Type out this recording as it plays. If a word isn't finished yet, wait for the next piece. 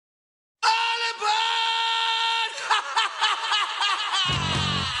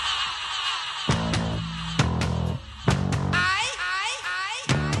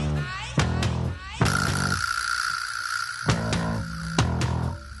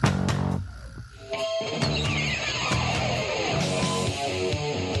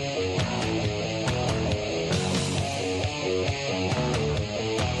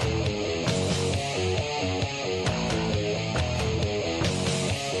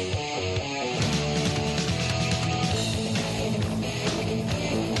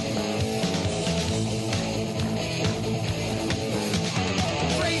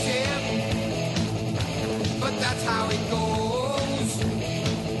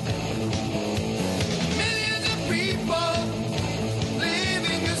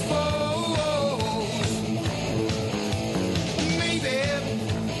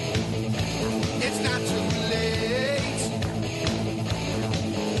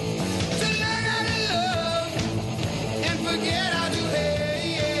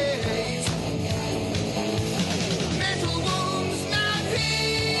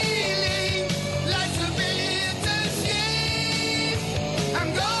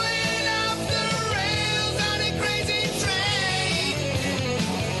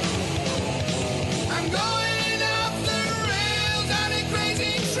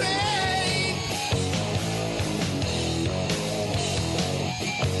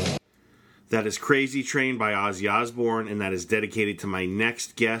That is Crazy Train by Ozzy Osbourne, and that is dedicated to my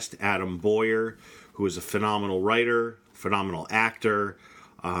next guest, Adam Boyer, who is a phenomenal writer, phenomenal actor,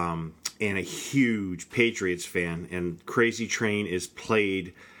 and a huge Patriots fan. And Crazy Train is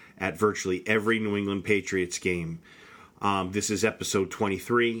played at virtually every New England Patriots game. This is episode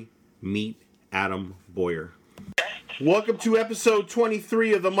 23. Meet Adam Boyer. Welcome to episode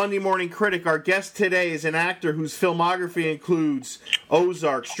 23 of the Monday Morning Critic. Our guest today is an actor whose filmography includes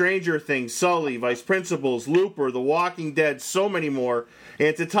Ozark, Stranger Things, Sully, Vice Principals, Looper, The Walking Dead, so many more.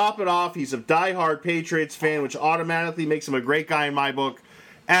 And to top it off, he's a diehard Patriots fan, which automatically makes him a great guy in my book.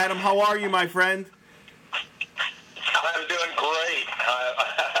 Adam, how are you, my friend? I'm doing great.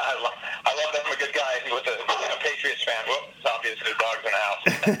 I love that I'm a good guy with a Patriots fan. Whoops, obviously the dog's in the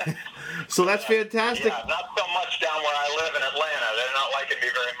house. So that's fantastic. Yeah, not so much down where I live in Atlanta. They're not liking me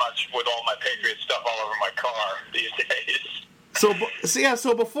very much with all my Patriots stuff all over my car these days.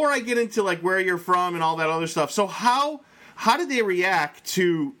 So before I get into like where you're from and all that other stuff, so how did they react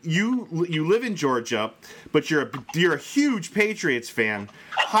to you? You live in Georgia, but you're a huge Patriots fan.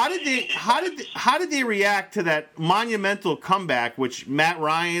 How did they react to that monumental comeback, which Matt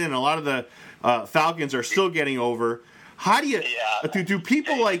Ryan and a lot of the Falcons are still getting over? How do you do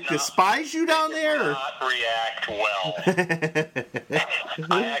people despise you down there? Or? Not react well.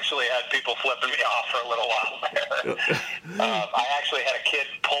 I actually had people flipping me off for a little while there. I actually had a kid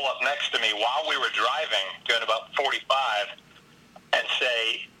pull up next to me while we were driving, doing about 45, and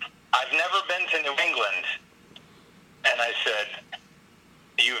say, "I've never been to New England." And I said,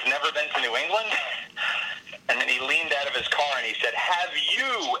 "You've never been to New England?" And then he leaned out of his car and he said, "Have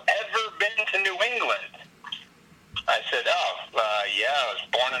you ever been to New England?" I said, yeah, I was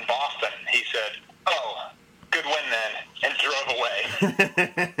born in Boston. He said, "Oh, good win then," and drove away.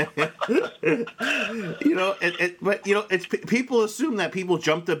 It's people assume that people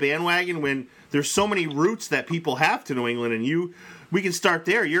jump the bandwagon when there's so many roots that people have to New England, and we can start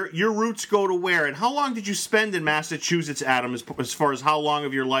there. Your roots go to where, and how long did you spend in Massachusetts, Adam, as far as how long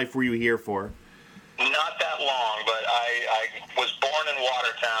of your life were you here for? Not that long, but I was born in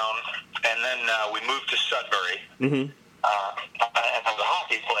Watertown, and then we moved to Sudbury. Mm-hmm. And I was a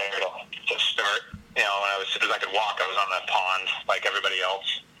hockey player to start. When as soon as I could walk, I was on that pond like everybody else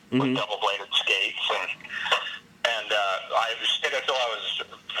with double-bladed skates, and I stayed until I was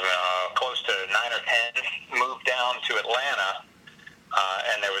close to 9 or 10. Moved down to Atlanta,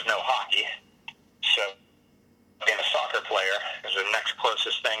 and there was no hockey, so being a soccer player is the next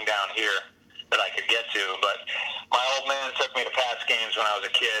closest thing down here that I could get to. But my old man took me to Pats games when I was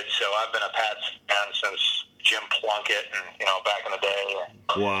a kid, so I've been a Pats fan since Jim Plunkett and back in the day.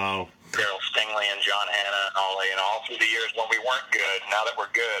 Wow. Darryl Stingley and John Hanna and all through the years when we weren't good. Now that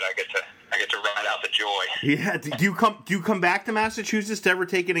we're good, I get to ride out the joy. Yeah. Do you come back to Massachusetts to ever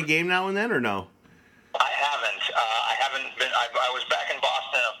take in a game now and then, or no? I haven't. I haven't been. I was back in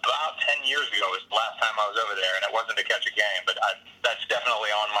Boston about 10 years ago. It was the last time I was over there, and it wasn't to catch a game, but that's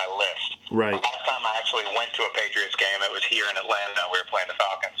definitely on my list. Right. The last time I actually went to a Patriots game, it was here in Atlanta. We were playing the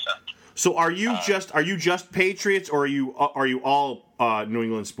Falcons. So are you just Patriots, or are you all New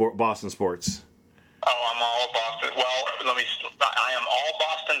England Boston sports? Oh, I'm all Boston. Well, I am all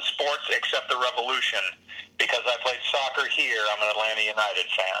Boston sports except the Revolution, because I played soccer here. I'm an Atlanta United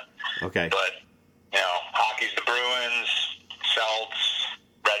fan. Okay. But hockey's the Bruins, Celts,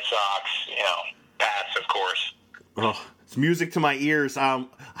 Red Sox, Pats, of course. Oh, it's music to my ears.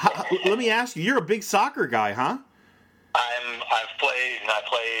 Let me ask you, you're a big soccer guy, huh? I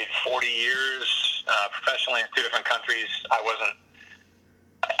played 40 years professionally in 2 different countries. I'm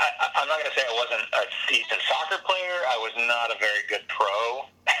not going to say I wasn't a decent soccer player. I was not a very good pro.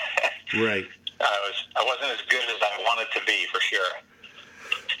 Right. I wasn't as good as I wanted to be, for sure.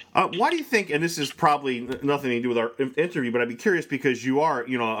 Why do you think, and this is probably nothing to do with our interview, but I'd be curious because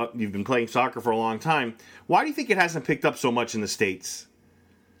you've been playing soccer for a long time. Why do you think it hasn't picked up so much in the States?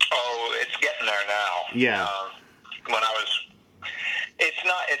 Oh, it's getting there now. Yeah.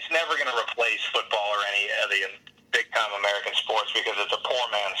 It's never going to replace football or any of the big-time American sports because it's a poor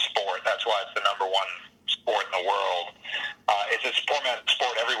man's sport. That's why it's the number one sport in the world. It's a poor man's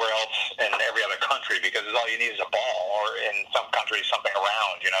sport everywhere else in every other country because all you need is a ball, or in some countries something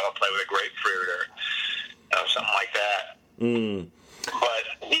around. They'll play with a grapefruit or something like that. Mm. But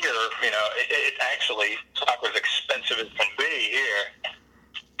here, it actually, soccer is expensive as can be here.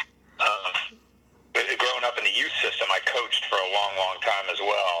 Growing up in the youth system, I coached for a long, long time as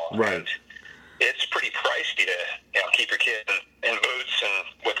well. Right. And it's pretty pricey to keep your kid in boots and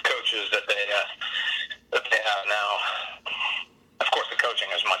with coaches that they have now. Of course, the coaching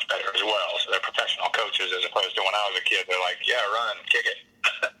is much better as well. So they're professional coaches as opposed to when I was a kid. They're like, yeah, run, kick it.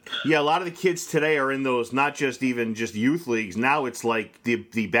 Yeah, a lot of the kids today are in those, not just even just youth leagues. Now it's like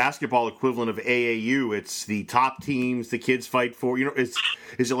the basketball equivalent of AAU. It's the top teams the kids fight for. Is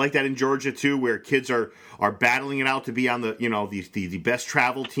it like that in Georgia too, where kids are battling it out to be on the the best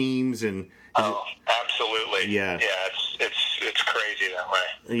travel teams and. Oh, absolutely. Yeah. Yeah, it's crazy that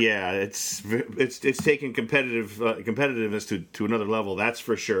way. Yeah, it's taking competitiveness to another level. That's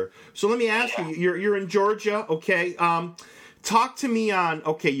for sure. So let me ask you, you're in Georgia, okay? Talk to me on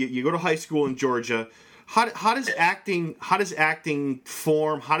you go to high school in Georgia. How does acting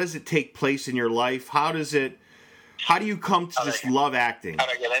form? How does it take place in your life? How do you come to just love acting? How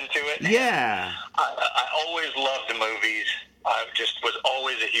do I get into it? Yeah. I always loved movies. I just was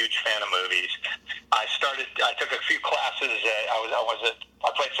always a huge fan of movies. I took a few classes. I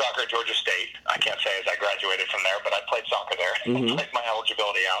played soccer at Georgia State. I can't say as I graduated from there, but I played soccer there. Mm-hmm. Played my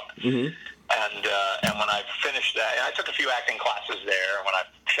eligibility out. Mm-hmm. And when I finished that, I took a few acting classes there. And when I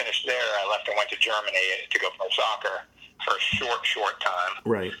finished there, I left and went to Germany to go play soccer for a short time.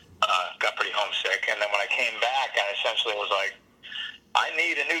 Right. Got pretty homesick. And then when I came back, I essentially was like, I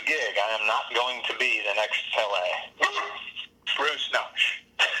need a new gig. I am not going to be the next Pele. Bruce, no.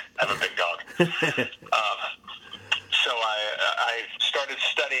 I have a big dog. So I started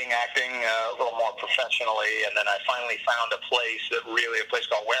studying acting a little more professionally, and then I finally found a place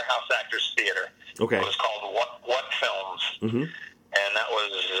called Warehouse Actors Theater. Okay. It was called What Films, mm-hmm. and that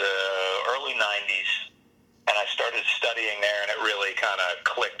was early 90s. And I started studying there, and it really kind of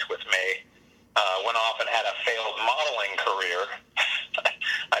clicked with me. Went off and had a failed modeling career.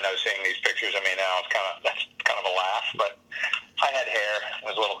 I know seeing these pictures of me now, that's kind of a laugh, but I had hair.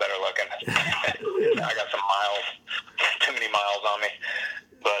 I was a little better looking. I got some miles, too many miles on me.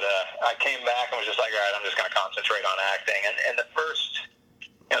 But I came back and was just like, all right, I'm just going to concentrate on acting. And the first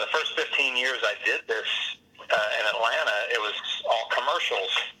 15 years I did this in Atlanta, it was all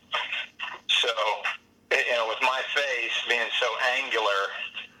commercials. So, with my face being so angular,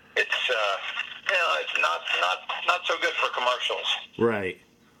 it's not so good for commercials. Right.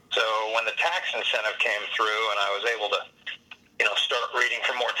 So when the tax incentive came through and I was able to, start reading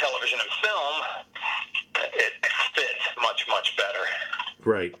for more television and film, it fit much, much better.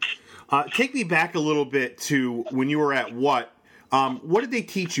 Right. Take me back a little bit to when you were at what? What did they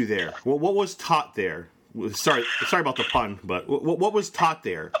teach you there? What was taught there? Sorry about the pun, but what was taught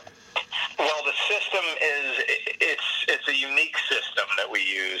there? Well, the system it's a unique system that we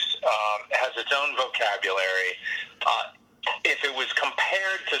use. It has its own vocabulary. If it was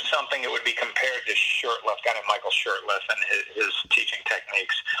compared to something, it would be compared to Shurtleff, guy named Michael Shurtleff, and his teaching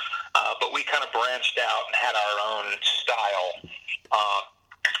techniques. But we kind of branched out and had our own style.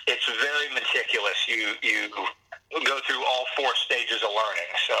 It's very meticulous. You go through all 4 stages of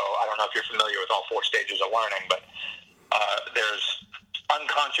learning. So I don't know if you're familiar with all 4 stages of learning, but there's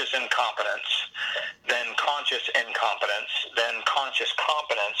unconscious incompetence, then conscious incompetence, then conscious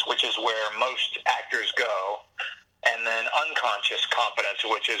competence, which is where most actors go, and then unconscious competence,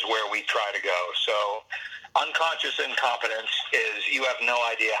 which is where we try to go. So unconscious incompetence is you have no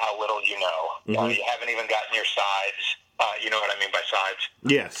idea how little you know. Mm-hmm. You haven't even gotten your sides. You know what I mean by sides?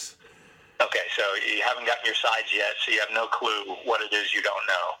 Yes. Okay, so you haven't gotten your sides yet, so you have no clue what it is you don't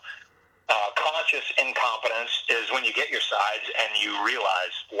know. Conscious incompetence is when you get your sides and you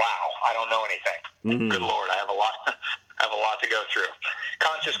realize, wow, I don't know anything. Mm-hmm. Good Lord, I have a lot to go through.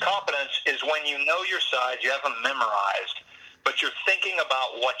 Conscious competence is when you know your sides, you have them memorized, but you're thinking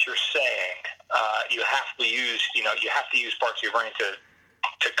about what you're saying. You have to use parts of your brain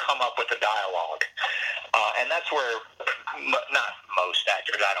to come up with a dialogue. And that's where not most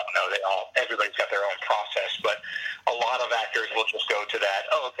actors, I don't know, everybody's got their own process, but a lot of actors will just go to that,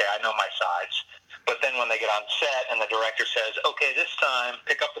 okay, I know my sides. But then when they get on set and the director says, okay, this time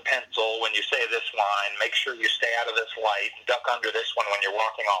pick up the pencil when you say this line, make sure you stay out of this light, duck under this one when you're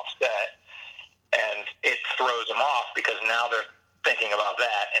walking off set, and it throws them off because now they're thinking about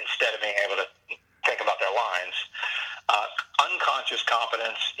that instead of being able to think about their lines. Unconscious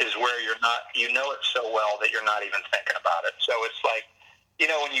competence is where you know it so well that you're not even thinking about it. So it's like,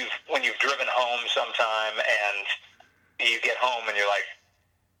 when you've driven home sometime and you get home and you're like,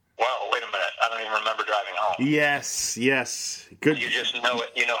 well, wait a minute, I don't even remember driving home. Yes. Good. You just know it.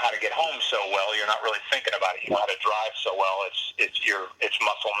 You know how to get home so well. You're not really thinking about it. You know how to drive so well. It's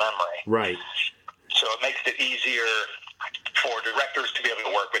muscle memory. Right. So it makes it easier for directors to be able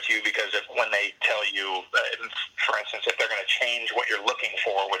to work with you because when they tell you, for instance, if they're going to change what you're looking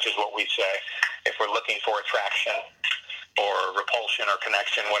for, which is what we say, if we're looking for attraction or repulsion or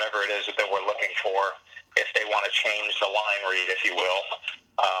connection, whatever it is that we're looking for, if they want to change the line read, if you will,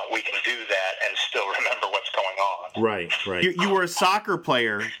 we can do that and still remember what's what's going on. Right. You were a soccer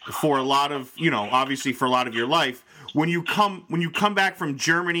player for a lot of, obviously for a lot of your life. When you come back from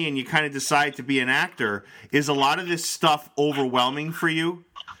Germany and you kind of decide to be an actor, is a lot of this stuff overwhelming for you?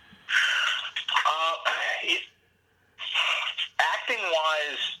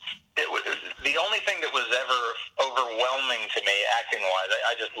 Acting-wise, the only thing that was ever overwhelming to me, acting-wise,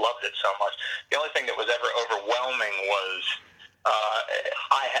 I just loved it so much. The only thing that was ever overwhelming was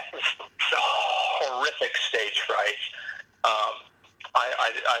I had horrific stage fright.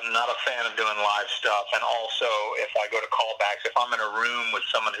 I'm not a fan of doing live stuff, and also if I go to callbacks, if I'm in a room with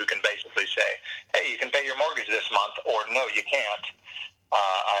someone who can basically say, "Hey, you can pay your mortgage this month," or "No, you can't,"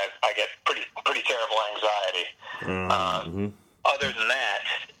 I get pretty terrible anxiety. Mm-hmm. Other than that,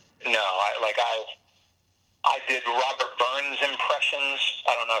 no. I did Robert Burns impressions.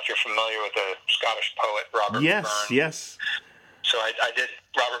 I don't know if you're familiar with the Scottish poet Robert Burns. Yes. So I did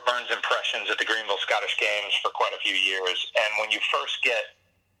Robert Burns impressions at the Greenville Scottish Games for quite a few years. And when you first get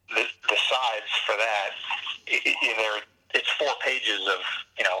the sides for that, it's 4 pages of,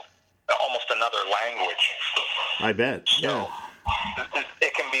 almost another language. I bet. So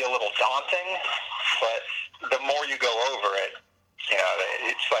it can be a little daunting, but the more you go over it,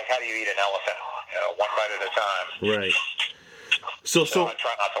 it's like, how do you eat an elephant? One bite at a time. Right. So I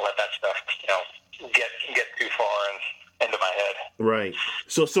try not to let that stuff, get too far into my head. Right.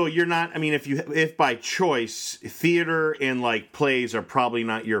 So you're not. I mean, if by choice, theater and like plays are probably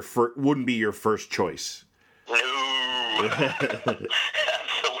not wouldn't be your first choice. No,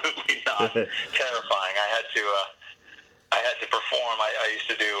 absolutely not. Terrifying. I had to perform. I used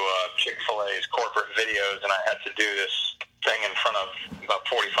to do Chick-fil-A's corporate videos, and I had to do this thing in front of about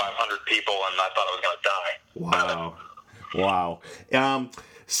 4,500 people, and I thought I was going to die. Wow.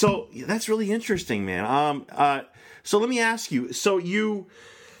 So that's really interesting, man. So let me ask you.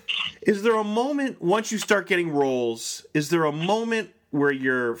 Is there a moment once you start getting roles? Is there a moment where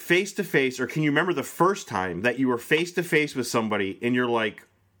you're face to face, or can you remember the first time that you were face to face with somebody and you're like,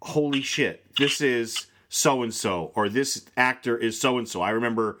 "Holy shit, this is so and so," or "This actor is so and so"? I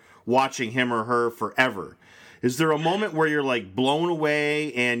remember watching him or her forever. Is there a moment where you're like blown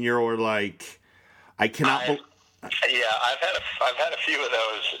away and you're like, "I cannot"? Yeah, I've had a few of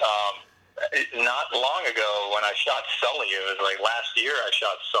those. Not long ago when I shot Sully, it was like last year I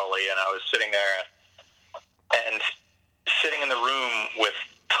shot Sully, and I was sitting there and sitting in the room with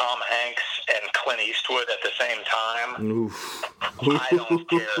Tom Hanks and Clint Eastwood at the same time. Oof. I don't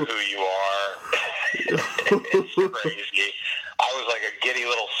care who you are. It's crazy. I was like a giddy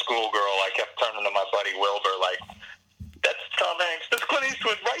little schoolgirl. I kept turning to my buddy Wilbur like, "That's Tom Hanks. That's Clint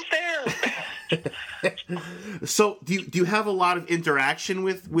Eastwood right there." So, do you have a lot of interaction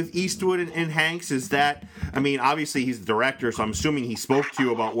with Eastwood and Hanks? Is that, I mean, obviously he's the director, so I'm assuming he spoke to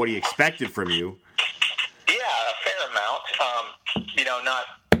you about what he expected from you. Yeah, a fair amount.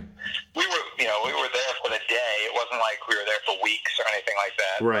 We were there for the day. It wasn't like we were there for weeks or anything like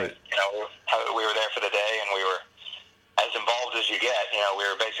that. Right. But, we were there for the day, and we were as involved as you get. We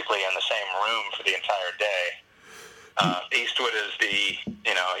were basically in the same room for the entire day. Eastwood is he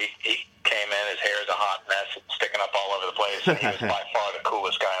came in, his hair is a hot mess, it's sticking up all over the place, and he was by far the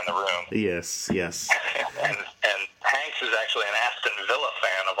coolest guy in the room. Yes. and Hanks is actually an Aston Villa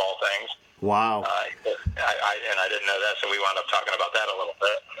fan of all things. Wow. I didn't know that, so we wound up talking about that a little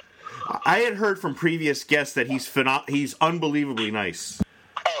bit. I had heard from previous guests that he's unbelievably nice.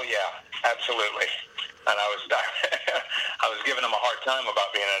 Oh yeah, absolutely. And I was giving him a hard time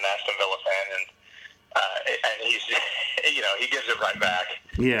about being an Aston Villa fan, and he's, he gives it right back.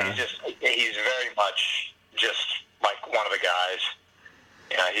 Yeah. He's very much just like one of the guys.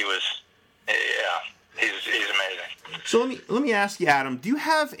 He's amazing. So let me ask you, Adam, do you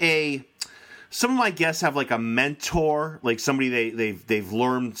have some of my guests have like a mentor, like somebody they've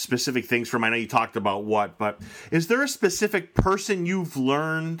learned specific things from? I know you talked about what, but is there a specific person you've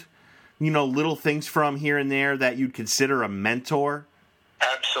learned, little things from here and there that you'd consider a mentor?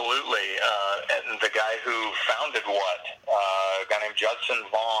 Absolutely. And the guy who founded What, a guy named Judson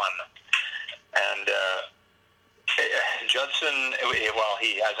Vaughn. And Judson, well,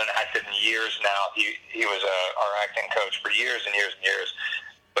 he hasn't acted in years now. He was our acting coach for years and years and years.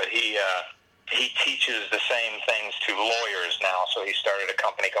 But he teaches the same things to lawyers now. So he started a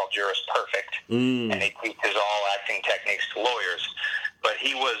company called Juris Perfect, and he teaches all acting techniques to lawyers. But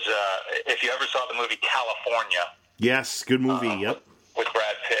he was, if you ever saw the movie California. Yes, good movie, yep. With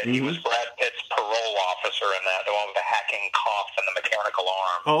Brad Pitt. Mm-hmm. He was Brad Pitt's parole officer in that, the one with the hacking cough and the mechanical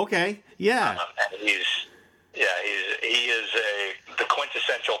arm. Oh, okay. Yeah. And he is the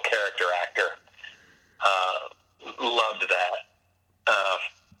quintessential character actor. Loved that.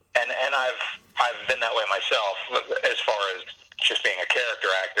 And I've been that way myself as far as just being a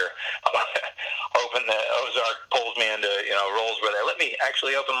character actor. Hoping that Ozark pulls me into, roles where they let me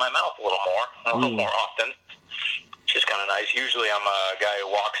actually open my mouth a little more often. Which is kind of nice. Usually I'm a guy who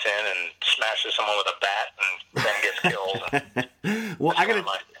walks in and smashes someone with a bat and then gets killed. Well,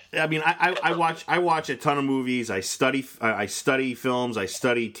 I watch a ton of movies. I study films. I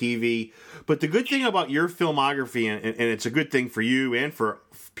study TV. But the good thing about your filmography, and it's a good thing for you and for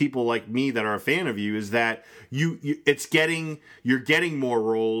people like me that are a fan of you, is that you're getting more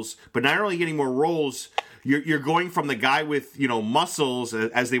roles. But not only getting more roles, you're going from the guy with muscles,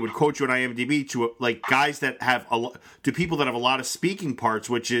 as they would quote you on IMDb, to like guys that have to people that have a lot of speaking parts,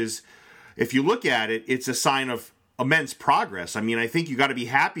 which is, if you look at it, it's a sign of immense progress. I mean, I think you got to be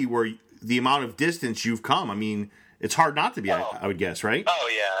happy where the amount of distance you've come. I mean, it's hard not to be, I would guess, right? Oh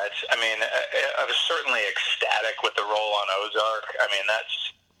yeah, I was certainly ecstatic with the role on Ozark. I mean,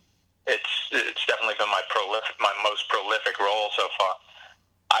 it's definitely been my most prolific role so far.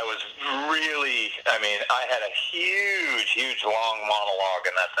 I was really, I had a huge long monologue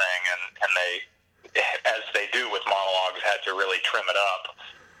in that thing, and they, as they do with monologues, had to really trim it up,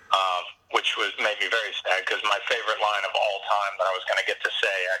 which made me very sad, because my favorite line of all time that I was going to get to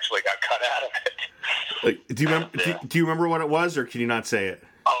say actually got cut out of it. Do you remember what it was, or can you not say it?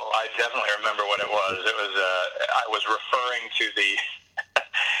 Oh, I definitely remember what it was. It was, I was referring to the...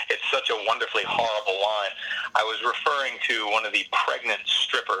 It's such a wonderfully horrible line. I was referring to one of the pregnant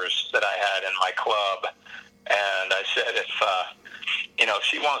strippers that I had in my club, and I said, if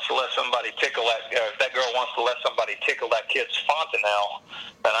she wants to let somebody tickle if that girl wants to let somebody tickle that kid's fontanelle,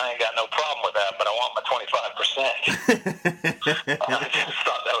 then I ain't got no problem with that, but I want my 25%. I just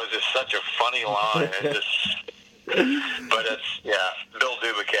thought that was just such a funny line. But Bill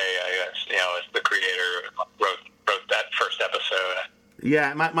Dubuquet, is the creator, wrote that first episode.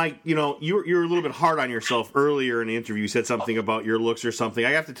 Yeah, you were a little bit hard on yourself earlier in the interview. You said something about your looks or something.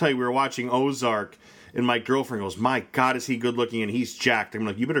 I have to tell you, we were watching Ozark, and my girlfriend goes, "My God, is he good looking?" And he's jacked. I'm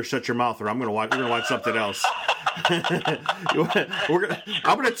like, "You better shut your mouth, or we're gonna watch something else." I'm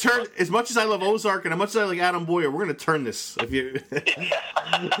gonna turn, as much as I love Ozark and as much as I like Adam Boyer, we're gonna turn this. If you,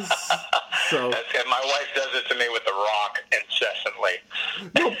 so my wife does it to me with The Rock incessantly.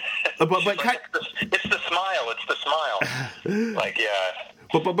 No, but it's the smile. It's the smile. Like, yeah.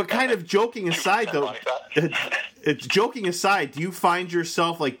 But kind of joking aside, though, joking aside, do you find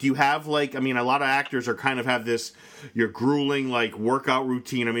yourself, do you have, a lot of actors are kind of have this, your grueling, workout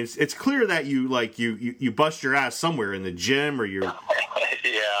routine. I mean, it's clear that you bust your ass somewhere in the gym, or you're... Yeah.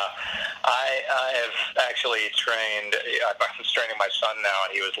 I have actually trained, I'm training my son now,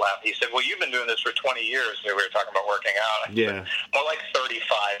 and he was laughing. He said, "Well, you've been doing this for 20 years. We were talking about working out." Yeah. More like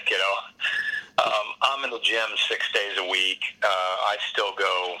 35, kiddo. I'm in the gym 6 days a week. I still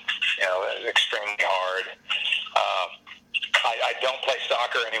go, extremely hard. I don't play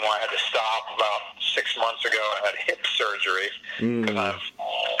soccer anymore. I had to stop about 6 months ago. I had hip surgery because I'm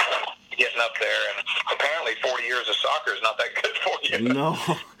getting up there, and apparently 40 years of soccer is not that good for you. No.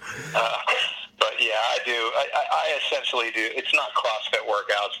 But yeah, I do. I essentially do. It's not CrossFit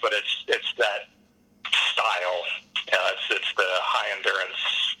workouts, but it's that style. It's the high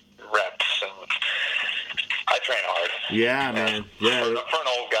endurance reps, and I train hard. Yeah, man. Yeah. For an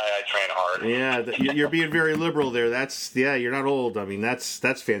old guy, I train hard. Yeah, you're being very liberal there. You're not old. I mean, that's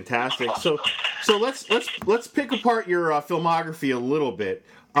fantastic. So let's pick apart your filmography a little bit.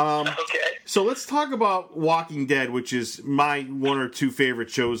 Okay. So let's talk about Walking Dead, which is my one or two favorite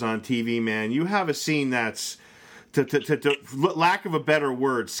shows on TV, man. You have a scene that's, to lack of a better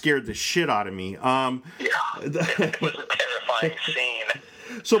word, scared the shit out of me. Yeah, it was a terrifying scene.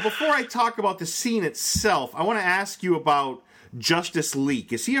 So before I talk about the scene itself, I want to ask you about Justice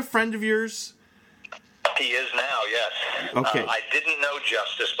Leak. Is he a friend of yours? He is now, yes. Okay. I didn't know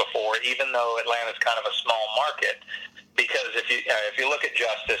Justice before, even though Atlanta's kind of a small market. Because if you look at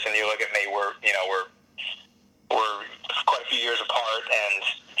Justice and you look at me, we're quite a few years apart, and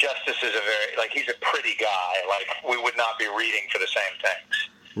Justice is he's a pretty guy. We would not be reading for the same things.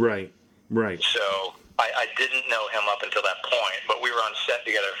 Right. So I didn't know him up until that point, but we were on set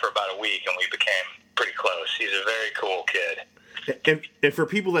together for about a week, and we became pretty close. He's a very cool kid. And for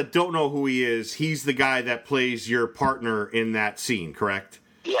people that don't know who he is, he's the guy that plays your partner in that scene, correct?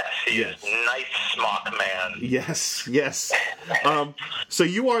 Yes, he is Night Smock Man. Yes. So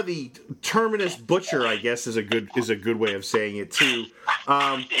you are the Terminus Butcher, I guess, is a good way of saying it too.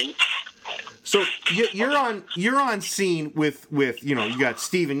 So you're on scene with you got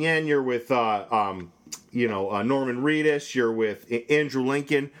Stephen Yen, you're with Norman Reedus, you're with Andrew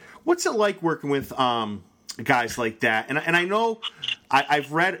Lincoln. What's it like working with guys like that? And I know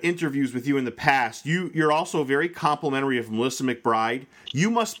I've read interviews with you in the past. You're also very complimentary of Melissa McBride. You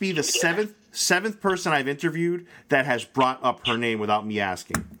must be the seventh person I've interviewed that has brought up her name without me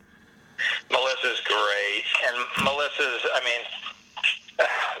asking. Melissa's great, and Melissa's, I mean,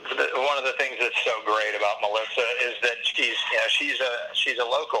 one of the things that's so great about Melissa is that she's a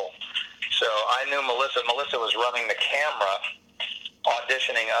local. So I knew Melissa. Melissa was running the camera,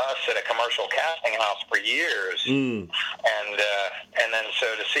 auditioning us at a commercial casting house for years, and then so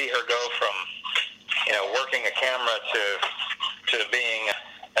to see her go from working a camera to being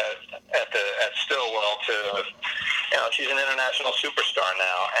at Stillwell to she's an international superstar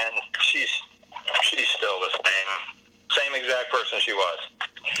now, and she's still the same exact person she was.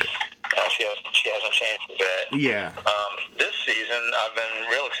 She hasn't changed a bit. Yeah. This season, I've been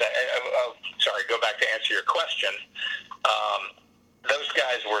real excited. Sorry, go back to answer your question. Those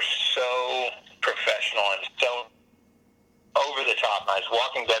guys were so professional and so over the top nice.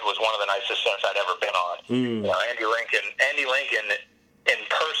 Walking Dead was one of the nicest sets I'd ever been on. Andy Lincoln in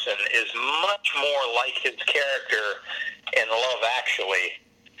person is much more like his character in Love Actually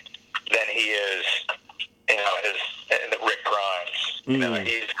than he is, Rick Grimes.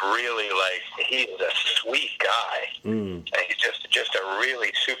 He's really he's a sweet guy. And he's just a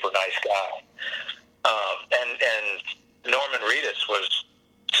really super nice guy. And Norman Reedus was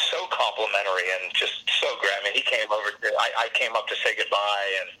so complimentary and just so great. I mean, he came over. I came up to say goodbye,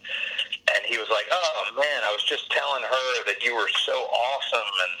 and he was like, "Oh man, I was just telling her that you were so awesome."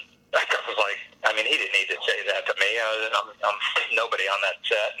 And I was like, I mean, he didn't need to say that to me. I'm nobody on that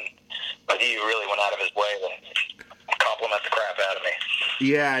set, but he really went out of his way to compliment the crap out of me.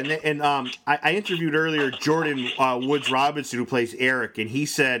 Yeah, and I interviewed earlier Jordan Woods Robinson, who plays Eric, and he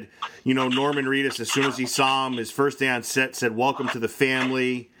said, Norman Reedus, as soon as he saw him, his first day on set, said, "Welcome to the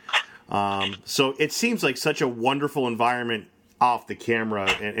family." So it seems like such a wonderful environment off the camera,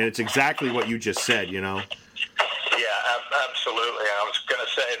 and it's exactly what you just said, Yeah, absolutely. I was going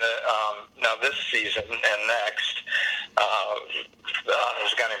to say that now this season and next,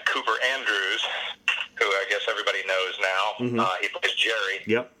 there's a guy named Cooper Andrews, who I guess everybody knows now. He plays Jerry.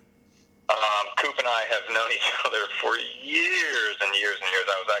 Yep. Coop and I have known each other for years and years and years.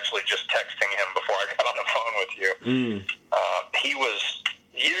 I was actually just texting him before I got on the phone with you. He was,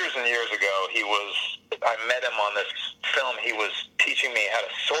 years and years ago, I met him on this film. He was teaching me how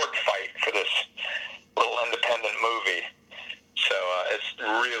to sword fight for this little independent movie. So it's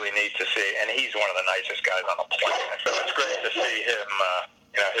really neat to see. And he's one of the nicest guys on the planet. So it's great to see him,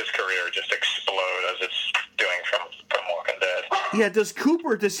 his career just explode as it's doing from Walking Dead. Yeah,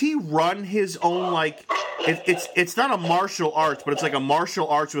 does he run his own, it's not a martial arts, but it's like a martial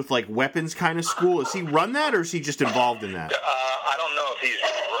arts with, weapons kind of school? Does he run that, or is he just involved in that? I don't know if he's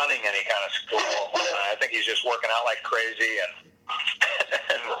running any kind of school. I think he's just working out like crazy,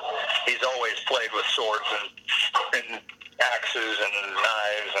 and he's always played with swords and axes and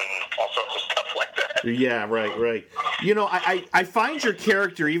knives and all sorts of stuff like that. Yeah, right. I find your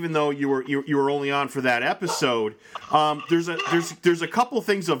character, even though you were only on for that episode, there's a couple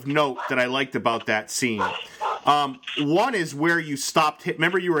things of note that I liked about that scene. One is where you stopped.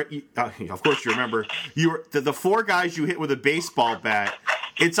 Remember, of course you remember. You were the four guys you hit with a baseball bat.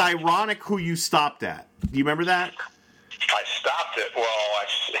 It's ironic who you stopped at. Do you remember that? I stopped it. Well,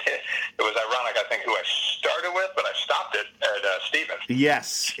 it was ironic, I think, who I started with, but I stopped it at Steven.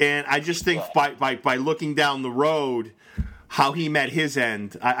 Yes, and I just think by looking down the road, how he met his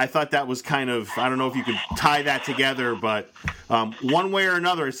end, I thought that was kind of, I don't know if you could tie that together, but one way or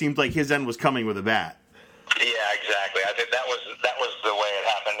another, it seemed like his end was coming with a bat. Yeah, exactly. I think that was the way it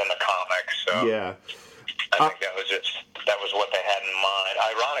happened in the comics. So yeah, I think that was what they had in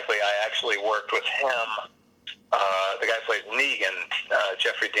mind. Ironically, I actually worked with him. The guy who plays Negan,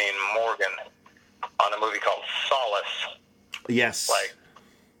 Jeffrey Dean Morgan, on a movie called Solace. Yes.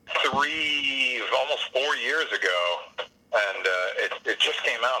 Almost 4 years ago, and it just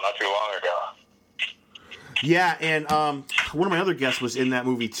came out not too long ago. Yeah, and one of my other guests was in that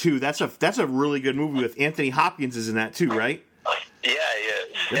movie too. That's a really good movie with Anthony Hopkins is in that too, right? Yeah,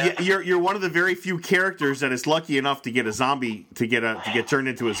 he is. Yeah. You're one of the very few characters that is lucky enough to get a zombie to get turned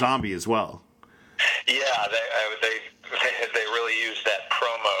into a zombie as well. Yeah, they really used that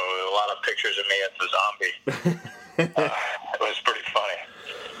promo. A lot of pictures of me as the zombie. It was pretty funny.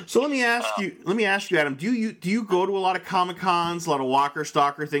 So let me ask you, Adam. Do you go to a lot of Comic-Cons, a lot of Walker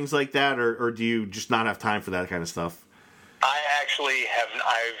Stalker things like that, or do you just not have time for that kind of stuff? I actually have.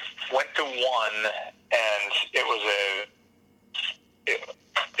 I went to one, and it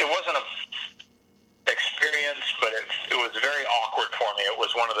wasn't a experience, but it was very awkward for me. It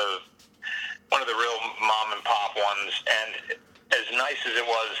was one of the real mom and pop ones, and as nice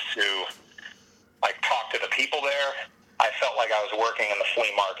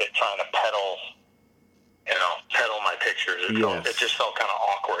flea market trying to peddle my pictures. It just felt kind of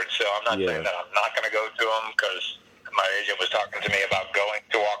awkward. So I'm not saying that I'm not going to go to them, because my agent was talking to me about going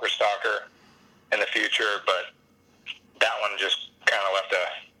to Walker Stalker in the future, but that one just kind of left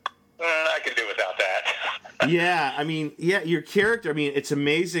I could do without that. Yeah, I mean, your character, I mean, it's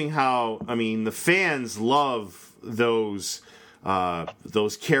amazing how, I mean, the fans love those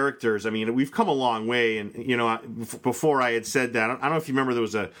characters. I mean, we've come a long way, and, you know, before I had said that, I don't know if you remember, there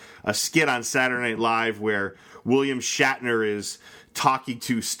was a skit on Saturday Night Live where William Shatner is talking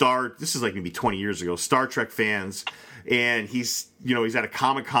to this is like maybe 20 years ago, Star Trek fans, and he's at a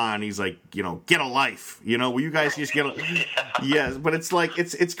Comic-Con, he's like, get a life, will you guys just get a... Yes, but it's like,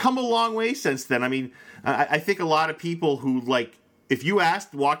 it's come a long way since then. I mean, I think a lot of people who, like, if you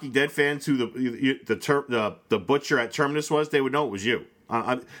asked Walking Dead fans who the butcher at Terminus was, they would know it was you.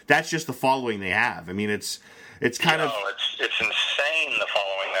 That's just the following they have. I mean, it's kind of... It's insane, the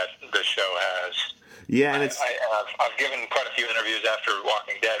following that the show has. Yeah, and I've given quite a few interviews after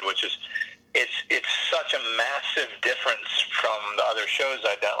Walking Dead, which is... It's such a massive difference from the other shows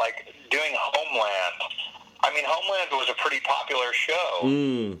I've done. Like doing Homeland. I mean, Homeland was a pretty popular show.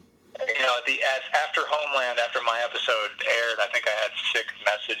 After Homeland, after my episode aired, I think I had 6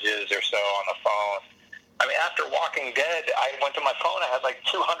 messages or so on the phone. I mean, after Walking Dead, I went to my phone. I had like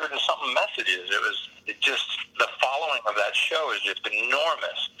 200 and something messages. It just the following of that show is just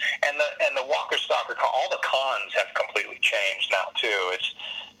enormous. And the Walker Stalker, all the cons have completely changed now too.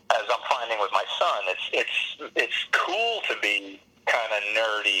 As I'm finding with my son, it's cool to be kind of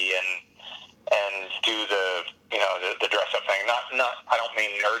nerdy and do the dress up thing. Not I don't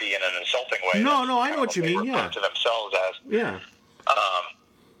mean nerdy in an insulting way. No, I know what you mean. Yeah, to themselves as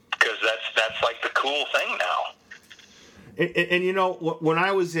because that's like the cool thing now. And when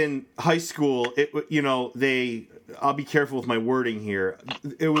I was in high school, I'll be careful with my wording here.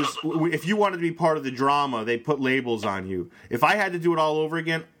 It was, if you wanted to be part of the drama, they put labels on you. If I had to do it all over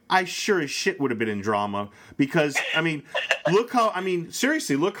again, I sure as shit would have been in drama, because, I mean,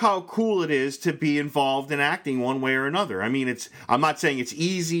 seriously, look how cool it is to be involved in acting one way or another. I mean, I'm not saying it's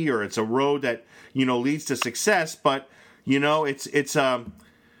easy or it's a road that, leads to success, but, we've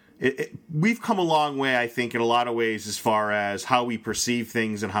come a long way, I think, in a lot of ways as far as how we perceive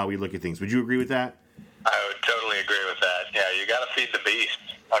things and how we look at things. Would you agree with that? I would totally agree with that. Yeah, you got to feed the beast.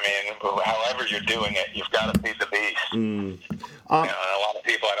 I mean, however you're doing it, you've got to feed the beast. And a lot of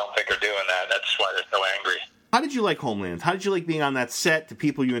people I don't think are doing that. That's why they're so angry. How did you like Homeland? How did you like being on that set, the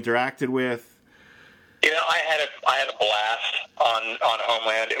people you interacted with? I had a blast on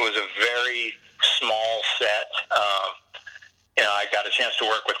Homeland. It was a very small set. I got a chance to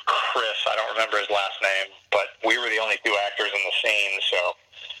work with Chris. I don't remember his last name, but we were the only 2 actors in the scene, so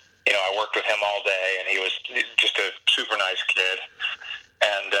I worked with him all day, and he was just a super nice kid.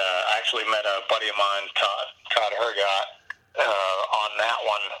 And I actually met a buddy of mine, Todd Hergott, on that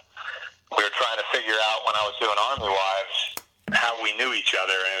one. We were trying to figure out, when I was doing Army Wives, how we knew each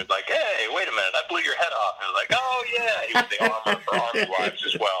other, and it was like, hey, wait a minute, I blew your head off. And it was like, oh yeah, he was the armor for Army Wives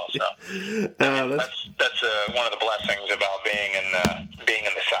as well. So that's one of the blessings about being in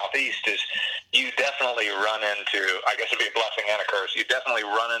the Southeast is you definitely run into, I guess it'd be a blessing and a curse, you definitely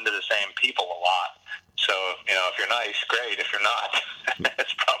run into the same people a lot. So, if you're nice, great. If you're not,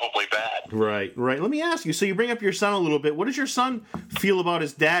 it's probably bad. Right. Let me ask you, so you bring up your son a little bit. What does your son feel about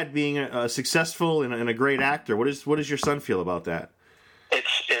his dad being a successful and a great actor? What does your son feel about that?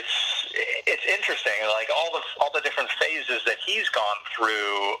 It's interesting, like all the different phases that he's gone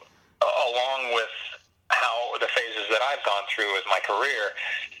through, along with how the phases that I've gone through with my career.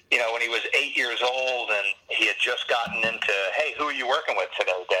 When he was 8 years old and he had just gotten into, hey, who are you working with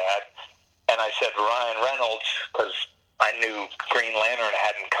today, Dad? And I said Ryan Reynolds, because I knew Green Lantern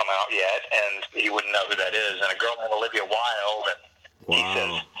hadn't come out yet, and he wouldn't know who that is. And a girl named Olivia Wilde, and he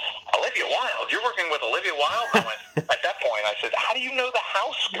says, Olivia Wilde? You're working with Olivia Wilde? At that point, I said, how do you know the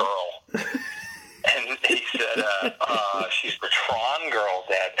House girl? And he said, she's the Tron girl,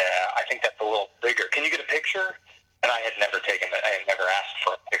 Dad. I think that's a little bigger. Can you get a picture? And I had never asked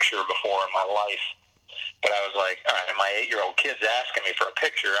for a picture before in my life. But I was like, all right, my 8-year-old kid's asking me for a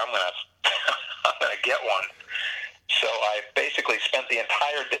picture. I'm gonna get one. So I basically spent the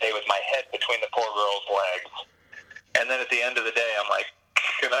entire day with my head between the poor girl's legs. And then at the end of the day, I'm like,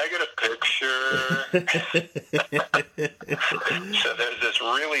 can I get a picture? So there's this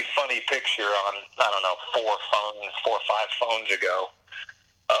really funny picture on, 4 or 5 phones ago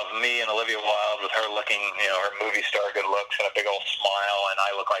of me and Olivia Wilde with her looking, her movie star good looks and a big old smile, and I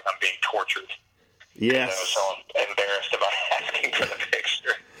look like I'm being tortured. Yes. So I'm embarrassed about asking for the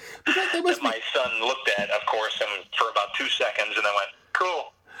picture. That my son looked at, of course, him for about 2 seconds and then went,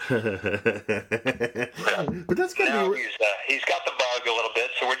 cool. But that's gonna be. He's got the bug a little bit,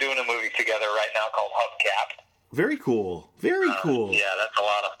 so we're doing a movie together right now called Hubcap. Very cool. Very cool. Yeah, that's a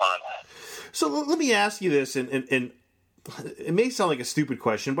lot of fun. So let me ask you this, and it may sound like a stupid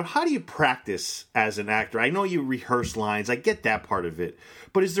question, but how do you practice as an actor? I know you rehearse lines. I get that part of it.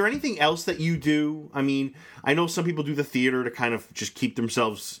 But is there anything else that you do? I mean, I know some people do the theater to kind of just keep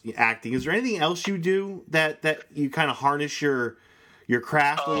themselves acting. Is there anything else you do that you kind of harness your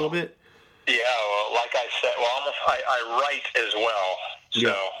craft a little bit? Yeah, well, like I said, I write as well. So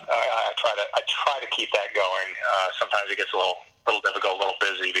Yeah. I try to keep that going. Sometimes it gets a little difficult, a little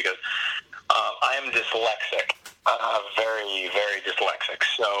busy because I am dyslexic. Very, very dyslexic.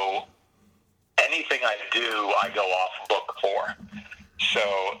 So anything I do, I go off book for. So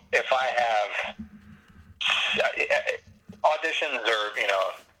if I have auditions, or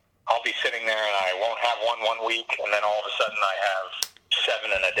I'll be sitting there and I won't have one week, and then all of a sudden I have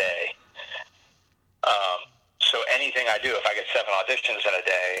 7 in a day. So anything I do, if I get 7 auditions in a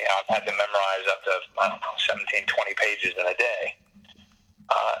day, I've had to memorize up to 17, 20 pages in a day.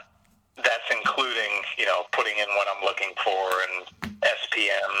 That's including, putting in what I'm looking for and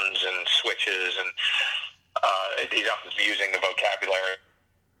SPMs and switches and using the vocabulary.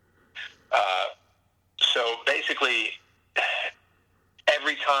 So basically,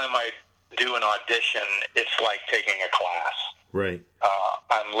 every time I do an audition, it's like taking a class. Right.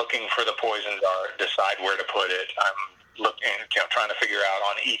 I'm looking for the poison dart, decide where to put it. I'm looking, trying to figure out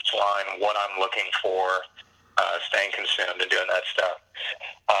on each line what I'm looking for, staying consumed and doing that stuff.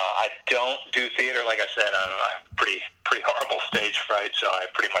 I don't do theater, like I said. I'm pretty horrible stage fright, so I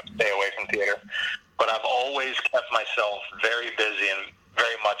pretty much stay away from theater. But I've always kept myself very busy and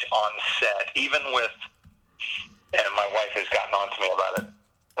very much on set, even with, and my wife has gotten on to me about it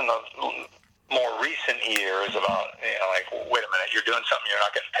in the more recent years about, like, wait a minute, you're doing something, you're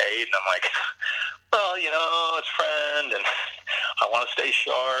not getting paid. And I'm like, well, it's friend, and I want to stay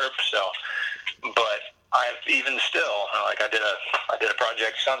sharp. So, but I've even still, like, I did a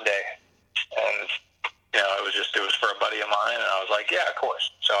project Sunday, and it was for a buddy of mine, and I was like, yeah, of course.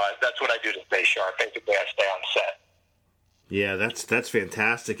 So that's what I do to stay sharp. Basically, I stay on set. Yeah, that's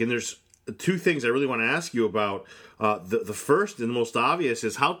fantastic. And there's 2 things I really want to ask you about. The first and the most obvious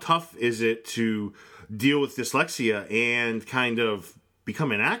is, how tough is it to deal with dyslexia and kind of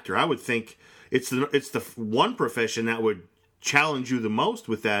become an actor? I would think it's the one profession that would challenge you the most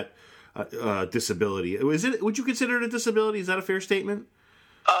with that disability. Would you consider it a disability? Is that a fair statement?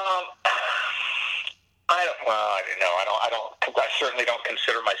 I certainly don't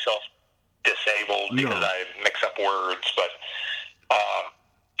consider myself disabled because I mix up words, but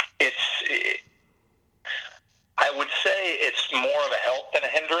I would say it's more of a help than a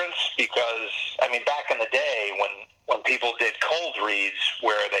hindrance because, back in the day when people did cold reads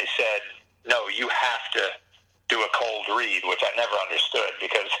where they said, no, you have to do a cold read, which I never understood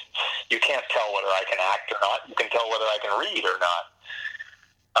because you can't tell whether I can act or not. You can tell whether I can read or not.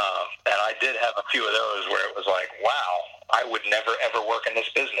 And I did have a few of those where it was like, wow, I would never, ever work in this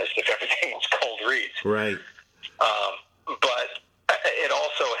business if everything was cold reads. Right. But it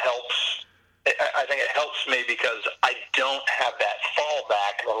also helps. I think it helps me because I don't have that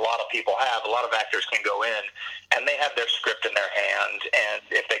fallback that a lot of people have. A lot of actors can go in and they have their script in their hand, and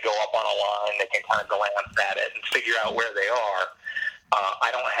if they go up on a line, they can kind of glance at it and figure out where they are. I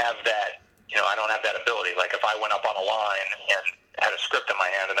don't have that. I don't have that ability. Like if I went up on a line and had a script in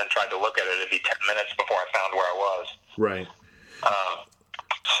my hand and then tried to look at it, it'd be 10 minutes before I found where I was. Right.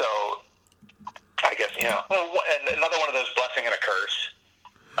 So I guess, and another one of those blessing and a curse.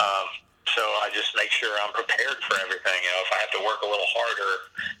 So I just make sure I'm prepared for everything. If I have to work a little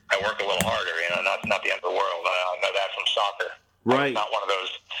harder, I work a little harder. Not the end of the world. I know that from soccer. Right. I was not one of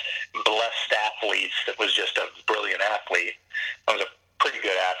those blessed athletes that was just a brilliant athlete. I was a pretty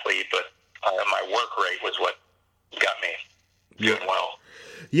good athlete, but my work rate was what got me doing well.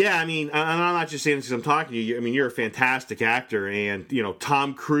 Yeah, I'm not just saying this because I'm talking to you. You're a fantastic actor, and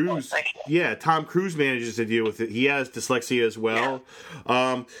Tom Cruise. Tom Cruise manages to deal with it. He has dyslexia as well.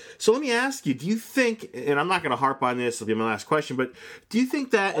 Yeah. So let me ask you: do you think? And I'm not going to harp on this. It'll be my last question. But do you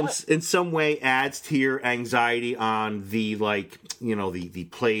think that in some way adds to your anxiety on the the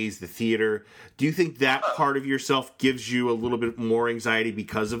plays, the theater? Do you think that part of yourself gives you a little bit more anxiety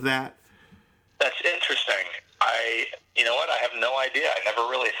because of that? That's interesting. You know what? I have no idea. I never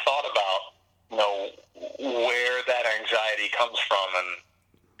really thought about, where that anxiety comes from, and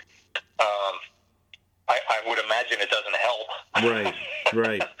I would imagine it doesn't help.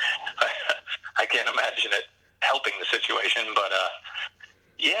 Right. I can't imagine it helping the situation, but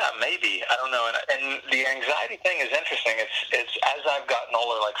Yeah, maybe. I don't know. And the anxiety thing is interesting. It's as I've gotten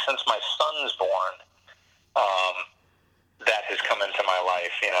older, like since my son's born, that has come into my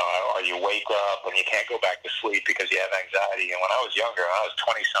life. You know, or you wake up and you can't go back to sleep because you have anxiety. And when I was younger, when I was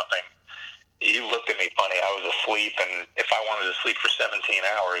 20-something, you looked at me funny. I was asleep, and if I wanted to sleep for 17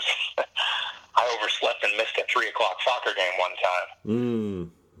 hours, I overslept and missed a 3 o'clock soccer game one time.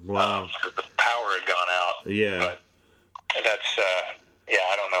 Wow. Because the power had gone out. Yeah. But that's,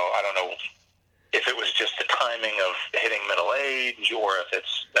 I don't know. I don't know if it was just the timing of hitting middle age, or if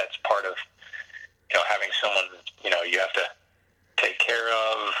that's part of, you know, having someone, you know, you have to take care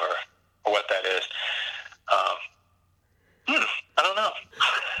of, or what that is. I don't know.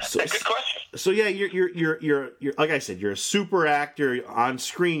 Good question. So yeah, you're like I said, you're a super actor on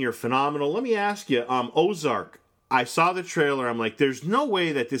screen. You're phenomenal. Let me ask you, Ozark. I saw the trailer. I'm like, there's no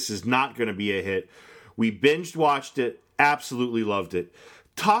way that this is not going to be a hit. We binged watched it. Absolutely loved it.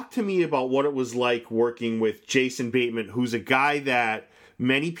 Talk to me about what it was like working with Jason Bateman, who's a guy that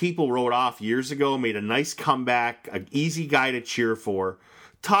many people wrote off years ago, made a nice comeback, an easy guy to cheer for.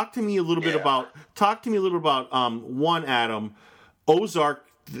 Talk to me a little bit about one, Adam, Ozark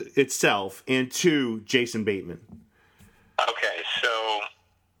itself, and two, Jason Bateman. Okay, so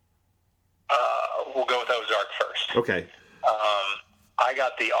we'll go with Ozark first. Okay. I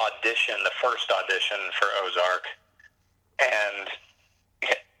got the first audition for Ozark, and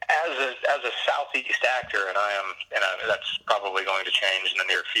as a Southeast actor, and that's probably going to change in the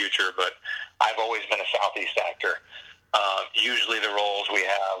near future, but I've always been a Southeast actor. Usually the roles we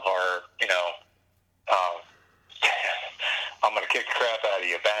have are, you know, I'm going to kick the crap out of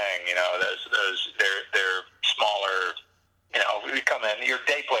you, bang, you know, they're smaller, you know, we come in, your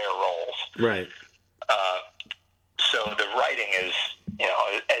day player roles. Right. So the writing is, you know,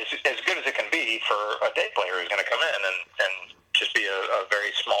 as good as it can be for a day player who's going to come in and just be a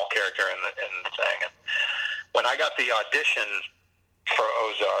very small character in the thing. And when I got the audition for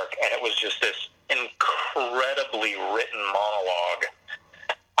Ozark, and it was just this incredibly written monologue,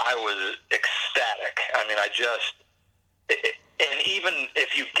 I was ecstatic. I mean, and even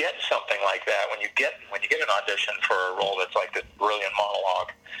if you get something like that, when you get an audition for a role that's like this brilliant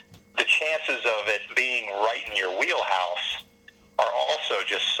monologue, the chances of it being right in your wheelhouse are also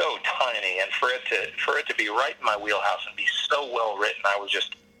just so tiny. And for it to be right in my wheelhouse and be so well written, I was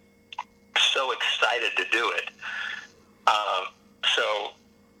just so excited to do it. So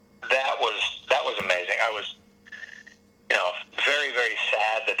that was amazing. I was, you know, very, very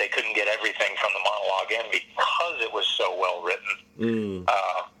sad that they couldn't get everything from the monologue in because it was so well written.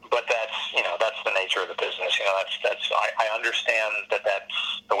 But that's the nature of the business. You know, I understand that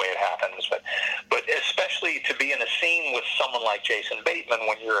that's the way it happens. But especially to be in a scene with someone like Jason Bateman,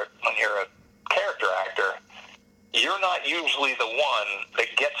 when you're a character actor, you're not usually the one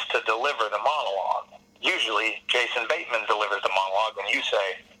that gets to deliver the monologue. Usually, Jason Bateman delivers the monologue, and you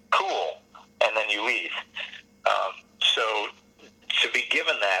say, "Cool," and then you leave. So to be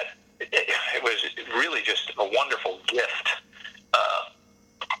given that, it was really just a wonderful gift,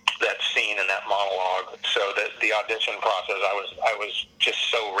 that scene and that monologue. So the audition process, I was just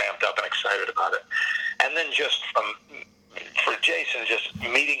so ramped up and excited about it. And then just for Jason, just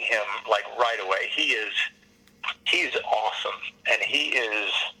meeting him like right away, he's awesome, and he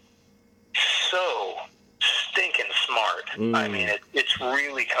is so stinking smart. I mean, it's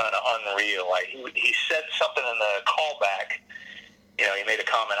really kind of unreal. Like he said something in the callback. You know, he made a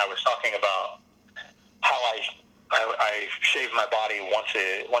comment. I was talking about how I shave my body once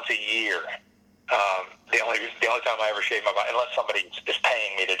a year. The only time I ever shave my body, unless somebody is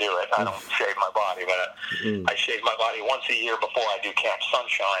paying me to do it, I don't shave my body. But I shave my body once a year before I do Camp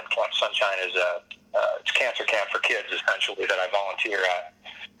Sunshine. Camp Sunshine is it's cancer camp for kids, essentially, that I volunteer at.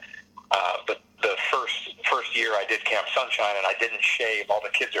 But the first year I did Camp Sunshine and I didn't shave, all the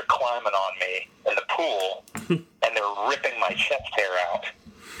kids are climbing on me in the pool and they're ripping my chest hair out.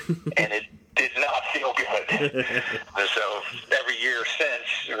 And it did not feel good. So every year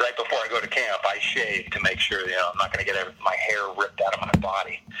since, right before I go to camp, I shave to make sure, you know, I'm not going to get my hair ripped out of my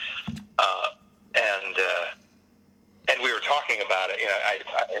body. And we were talking about it. You know,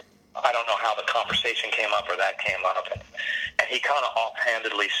 I don't know how the conversation came up or that came up, and he kind of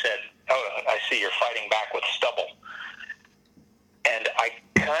offhandedly said, "Oh, I see you're fighting back with stubble." And I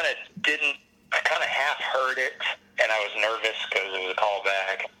kind of half heard it, and I was nervous because it was a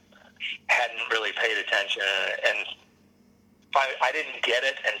callback. Hadn't really paid attention, and I didn't get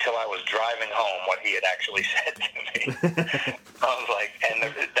it until I was driving home what he had actually said to me. I was like, and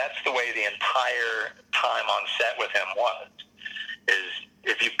that's the way the entire time on set with him was, is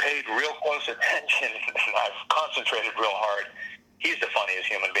if you paid real close attention, and I've concentrated real hard, he's the funniest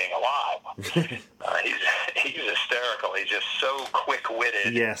human He's hysterical. He's just so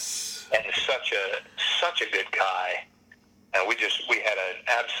quick-witted. Yes. And such a good guy. And we had an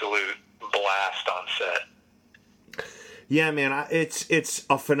absolute blast on set. Yeah, man, it's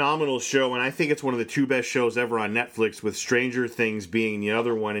a phenomenal show, and I think it's one of the 2 best shows ever on Netflix, with Stranger Things being the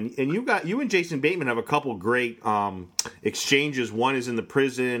other one. And you and Jason Bateman have a couple great exchanges. One is in the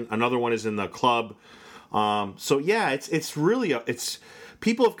prison, another one is in the club. So yeah, it's really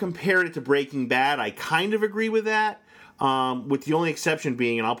people have compared it to Breaking Bad. I kind of agree with that. With the only exception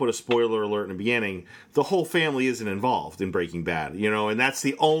being, and I'll put a spoiler alert in the beginning, the whole family isn't involved in Breaking Bad, and that's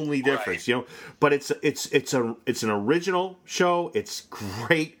the only difference, right. But it's an original show. It's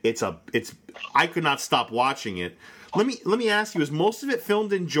great. I could not stop watching it. Let me ask you: is most of it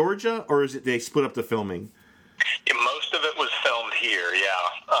filmed in Georgia, or is it they split up the filming? Yeah, most of it was filmed here. Yeah,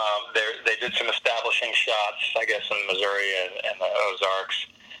 they did some establishing shots, I guess, in Missouri and the Ozarks,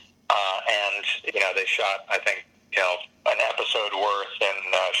 and they shot, I think, an episode worth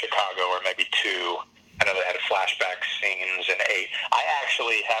in Chicago, or maybe 2. I know they had flashback scenes in 8. I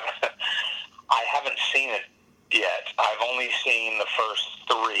actually haven't seen it yet. I've only seen the first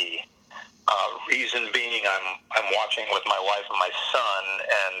 3. Reason being, I'm watching with my wife and my son,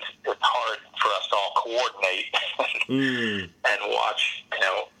 and it's hard for us to all coordinate and watch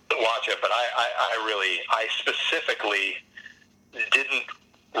it. But I specifically didn't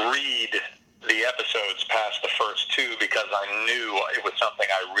read the episodes past the first 2 because I knew it was something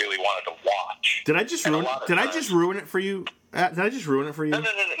I really wanted to watch. Did I just ruin it for you? Did I just ruin it for you? No. You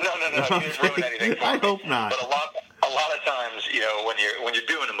didn't ruin anything for me. I hope not. But a lot of times, when you're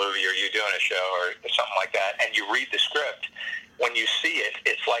doing a movie or you're doing a show or something like that, and you read the script, when you see it,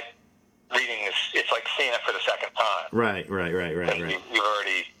 it's like reading this. It's like seeing it for the second time. Right. You've already read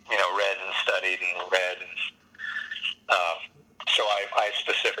and studied and read, and so I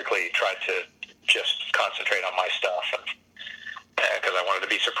specifically tried to just concentrate on my stuff, and because I wanted to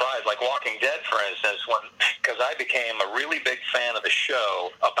be surprised. Like Walking Dead, for instance, because I became a really big fan of the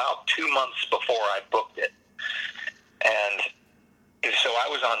show about 2 months before I booked it. And so I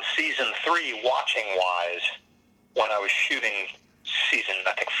was on season 3 watching-wise when I was shooting season,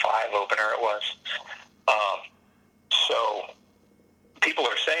 I think 5 opener it was. So people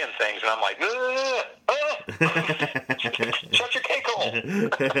are saying things, and I'm like, shut your cake hole.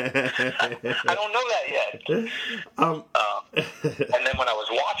 I don't know that yet. And then when I was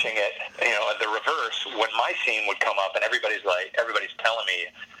watching it, the reverse, when my scene would come up and everybody's telling me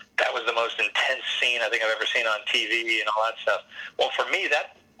that was the most intense scene I think I've ever seen on TV and all that stuff. Well, for me,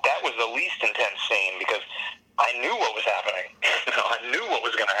 that was the least intense scene because I knew what was happening. I knew what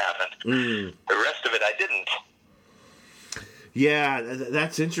was going to happen. The rest of it, I didn't. Yeah,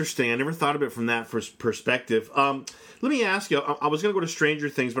 that's interesting. I never thought of it from that perspective. Let me ask you. I was going to go to Stranger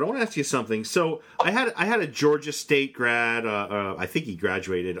Things, but I want to ask you something. So I had a Georgia State grad. I think he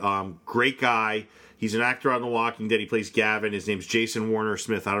graduated. Great guy. He's an actor on The Walking Dead. He plays Gavin. His name's Jason Warner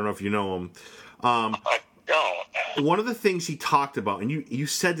Smith. I don't know if you know him. I don't. One of the things he talked about, and you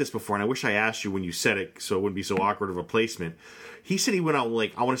said this before, and I wish I asked you when you said it, so it wouldn't be so awkward of a placement. He said he went on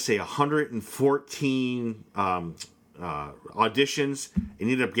I want to say 114. Auditions and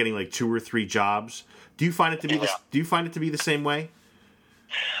ended up getting 2 or 3 jobs. Do you find it to be Do you find it to be the same way?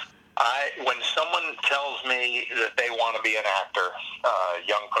 When someone tells me that they want to be an actor,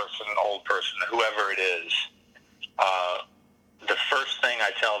 young person, old person, whoever it is, the first thing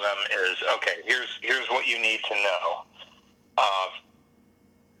I tell them is, okay, here's what you need to know.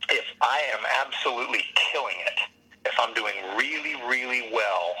 If I am absolutely killing it, if I'm doing really, really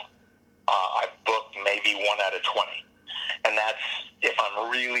well, I book maybe 1 out of 20. And that's if I'm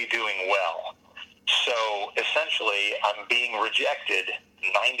really doing well. So essentially, I'm being rejected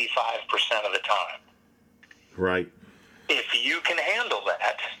 95% of the time. Right. If you can handle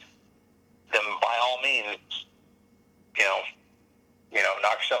that, then by all means,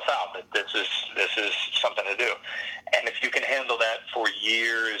 knock yourself out. This is something to do. And if you can handle that for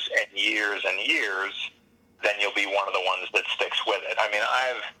years and years and years, then you'll be one of the ones that sticks with it. I mean,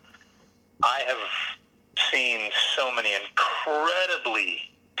 I have seen so many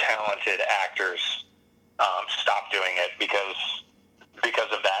incredibly talented actors stop doing it because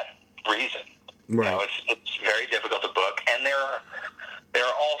of that reason. Right. It's very difficult to book, and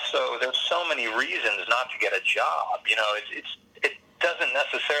there's so many reasons not to get a job. It doesn't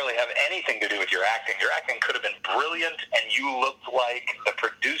necessarily have anything to do with your acting. Your acting could have been brilliant, and you looked like the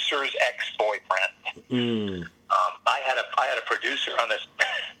producer's ex-boyfriend. I had a producer on this.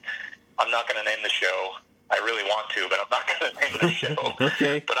 I'm not going to name the show. I really want to, but I'm not going to name the show.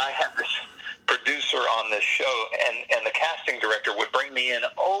 Okay. But I had this producer producer on this show, and the casting director would bring me in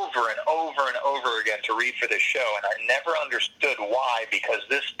over and over and over again to read for this show, and I never understood why, because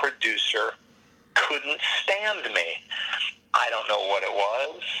this producer couldn't stand me. I don't know what it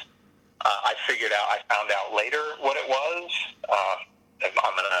was. I found out later what it was.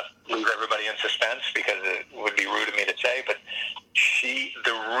 I'm going to leave everybody in suspense because it would be rude of me to say, but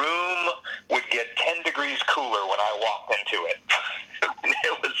the room would get 10 degrees cooler when I walked into it.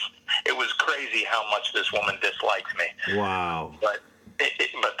 It was crazy how much this woman dislikes me. Wow. But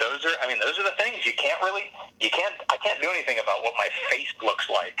those are the things I can't do anything about what my face looks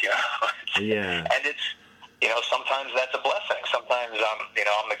like, you know? Yeah. And it's, you know, sometimes that's a blessing. Sometimes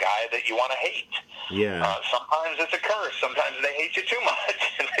I'm the guy that you want to hate. Yeah. Sometimes it's a curse. Sometimes they hate you too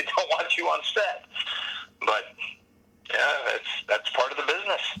much and they don't want you on set. But yeah, that's part of the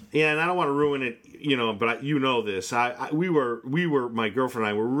business. Yeah, and I don't want to ruin it, you know, but you know this. We were my girlfriend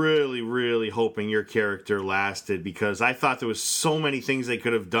and I were really, really hoping your character lasted, because I thought there was so many things they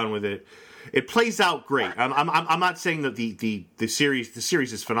could have done with it. It plays out great. I'm not saying that the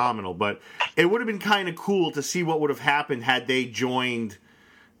series is phenomenal, but it would have been kind of cool to see what would have happened had they joined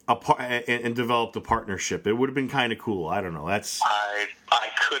and developed a partnership. It would have been kind of cool. I don't know. I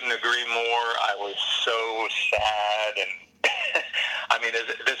couldn't agree more. I was so sad, and I mean,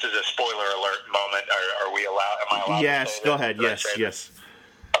 this is a spoiler alert moment. Are we allowed? Am I allowed? Yes, to say go that? ahead. Yes.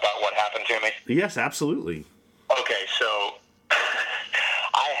 About what happened to me? Yes, absolutely. Okay, so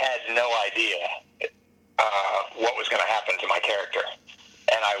I had no idea what was going to happen to my character,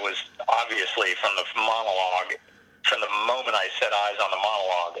 and I was obviously from the moment I set eyes on the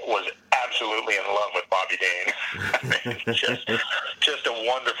monologue, was absolutely in love with Bobby Dean. I mean, just a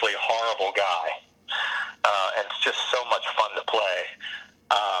wonderfully horrible guy, and it's just so much fun to play.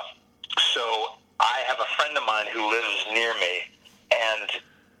 So I have a friend of mine who lives near me, and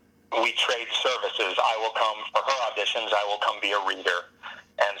we trade services. I will come for her auditions. I will come be a reader,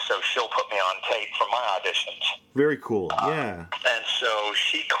 and so she'll put me on tape for my auditions. Very cool. Yeah. And so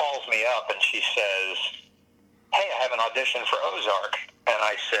she calls me up and she says, "Hey, I have an audition for Ozark." And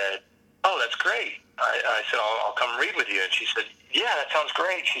I said, "Oh, that's great." I said, I'll come read with you. And she said, "Yeah, that sounds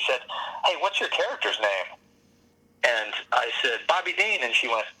great." She said, "Hey, what's your character's name?" And I said, "Bobby Dean." And she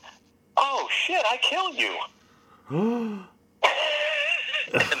went, "Oh, shit, I killed you."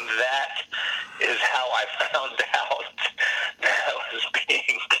 And that is how I found out that I was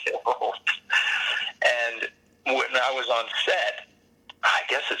being killed. And when I was on set, I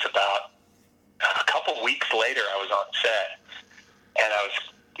guess it's about a couple weeks later, I was on set,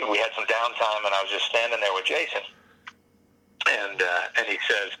 and we had some downtime, and I was just standing there with Jason, and he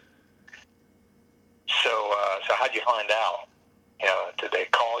says, so how'd you find out? You know, did they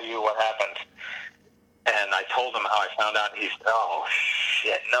call you? What happened? And I told him how I found out, and he said, "Oh,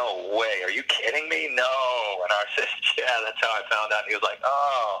 shit, no way. Are you kidding me?" "No." And I said, "Yeah, that's how I found out." And he was like,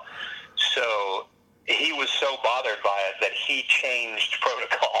 "Oh." So he was so bothered by it that he changed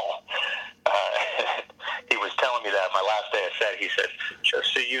protocol. He was telling me that my last day of set. He said,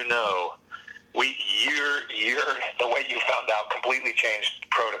 "Just so you know, the way you found out completely changed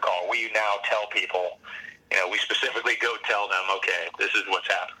protocol. We now tell people, you know, we specifically go tell them, okay, this is what's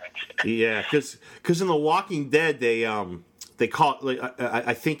happening." Yeah, because in The Walking Dead, they call it,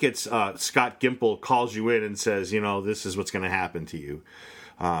 I think it's Scott Gimple calls you in and says, you know, this is what's going to happen to you.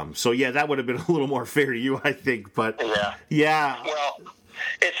 So yeah, that would have been a little more fair to you, I think. But yeah. Well,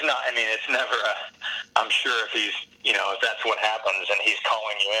 it's not. I mean, it's never. I'm sure if that's what happens, and he's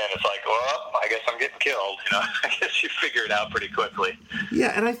calling you in, it's like, well, I guess I'm getting killed. You know, I guess you figure it out pretty quickly.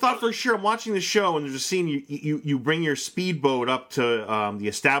 Yeah, and I thought for sure, I'm watching the show, and there's a scene you bring your speedboat up to the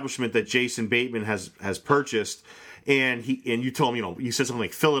establishment that Jason Bateman has purchased. And you told him, you said something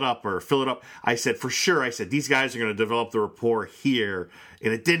like fill it up. I said, for sure. I said, these guys are going to develop the rapport here.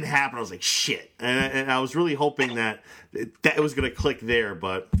 And it didn't happen. I was like, shit. And I was really hoping that it was going to click there.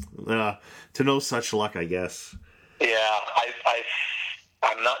 But to no such luck, I guess. Yeah,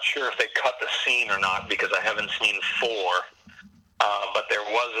 I'm not sure if they cut the scene or not because I haven't seen 4. But there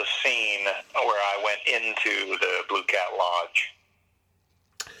was a scene where I went into the Blue Cat Lodge.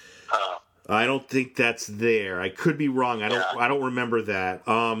 I don't think that's there. I could be wrong. I don't remember that.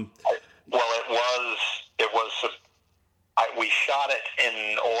 Well, it was. We shot it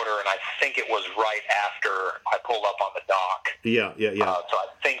in order, and I think it was right after I pulled up on the dock. Yeah. So I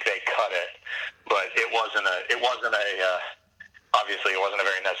think they cut it, but it wasn't a. Obviously, it wasn't a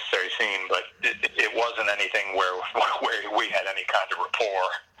very necessary scene, but it wasn't anything where we had any kind of rapport.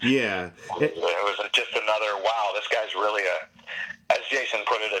 Yeah. It was just another, wow, this guy's really as Jason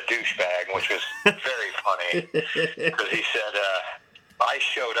put it, a douchebag, which was very funny. Because he said, I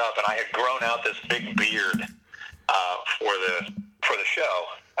showed up and I had grown out this big beard for the show.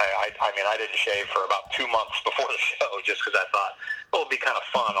 I mean, I didn't shave for about 2 months before the show just because I thought, well, it'd be kind of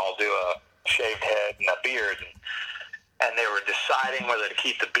fun. I'll do a shaved head and a beard. And they were deciding whether to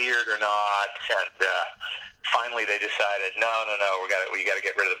keep the beard or not. And finally they decided, no, we got to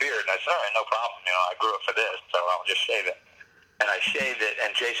get rid of the beard. And I said, all right, no problem. You know, I grew it for this, so I'll just shave it. And I shaved it, and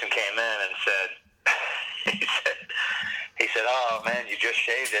Jason came in and said, he said, oh man, you just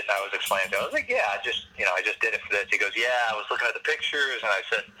shaved it. And I was explaining to him. I was like, yeah, I just did it for this. He goes, yeah, I was looking at the pictures, and I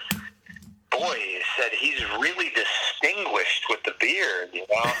said, boy, he said, he's really distinguished with the beard, you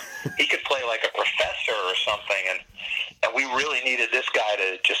know. He could play like a professor or something, and we really needed this guy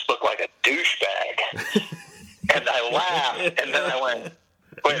to just look like a douchebag. And I laughed, and then I went,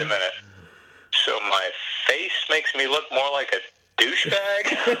 wait a minute. So my face makes me look more like a douchebag?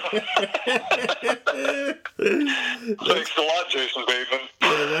 Thanks a lot, Jason Bateman.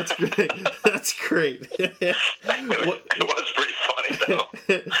 Yeah, that's great. That's great. It was pretty funny, though.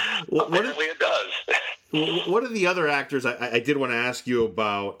 Apparently it does. What are the other actors I did want to ask you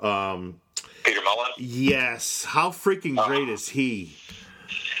about? Peter Mullen? Yes. How freaking great is he?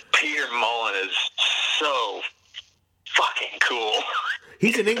 Peter Mullen is so fucking cool.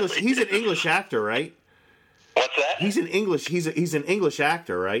 He's an English actor, right? What's that? He's an English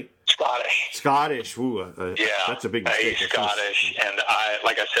actor, right? Scottish. Ooh, yeah, that's a big mistake. He's Scottish, and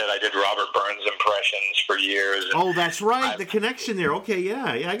like I said, I did Robert Burns impressions for years. Oh, that's right, the connection there. Okay, yeah,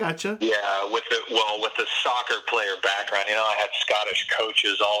 I gotcha. Yeah, with the soccer player background, you know, I had Scottish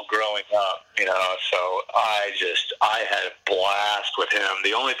coaches all growing up, you know, so I had a blast with him.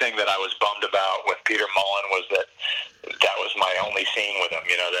 The only thing that I was bummed about with Peter Mullen was that was my only scene with him,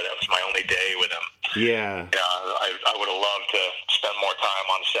 you know, that it was my only day with him. Yeah. I would have loved to spend more time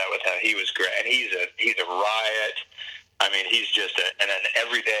on set with him. He was great, and he's a riot. I mean, he's just an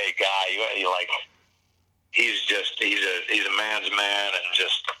everyday guy. He's a man's man, and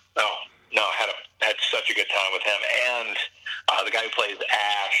just had such a good time with him. And the guy who plays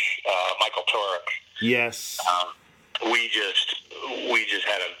Ash, Michael Turek. Yes. We just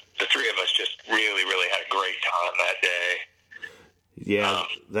had the three of us just really, really had a great time that day. Yeah,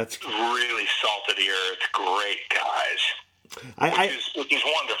 that's really salt of the earth, great guys. Which is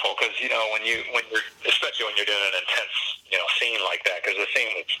wonderful, because you know when you're especially when you're doing an intense scene like that, because the scene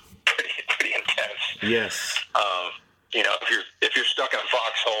was pretty intense. Yes. You know, if you're stuck in a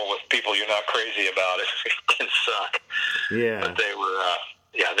foxhole with people you're not crazy about, it can suck. Yeah. But they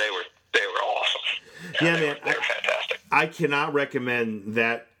were awesome. Yeah, man, they were fantastic. I cannot recommend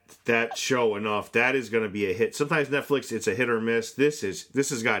that show enough. That is going to be a hit. Sometimes Netflix, it's a hit or miss. This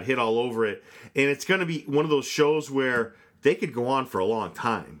has got hit all over it, and it's going to be one of those shows where they could go on for a long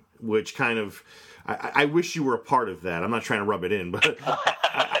time. Which kind of, I wish you were a part of that. I'm not trying to rub it in, but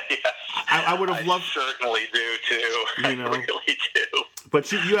I would have loved. Certainly do too. You know, I really do.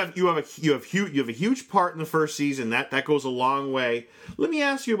 But you have a huge part in the first season. That goes a long way. Let me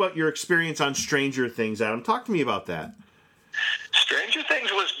ask you about your experience on Stranger Things, Adam. Talk to me about that. Stranger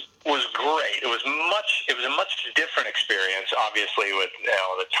Things was great. It was a much different experience, obviously, with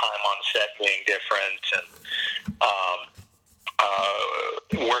the time on set being different, and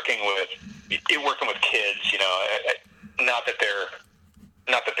working with kids. You know, not that they're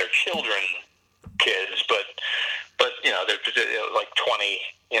children kids, but you know, they're like 20.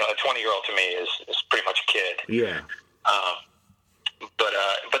 You know, a 20-year-old to me is pretty much a kid. Yeah. But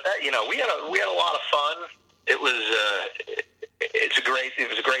that, you know, we had a lot of fun. It was a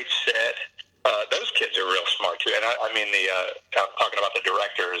great set. Those kids are real smart too, and I mean I'm talking about the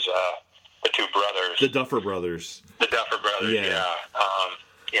directors, the two brothers, the Duffer Brothers. The Duffer Brothers, yeah.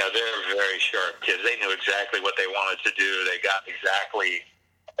 You know, they're very sharp kids. They knew exactly what they wanted to do. They got exactly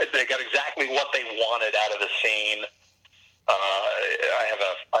what they wanted out of the scene. I have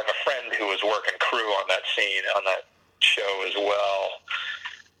a friend who was working crew on that scene, on that show as well,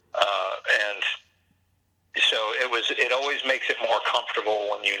 and so it always makes it more comfortable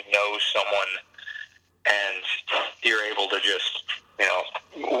when you know someone and you're able to just, you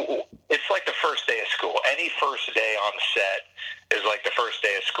know, it's like the first day of school. Any first day on set is like the first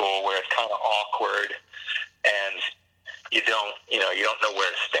day of school, where it's kind of awkward and you don't know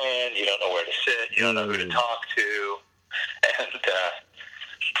where to stand, you don't know where to sit, you don't know who to talk to, and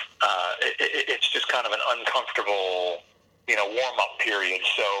it's just kind of an uncomfortable, you know, warm-up period.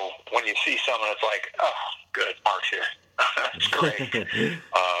 So when you see someone, it's like, oh, good, Mark's here. It's great.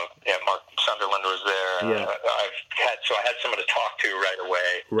 Mark Sunderland was there. Yeah. I had someone to talk to right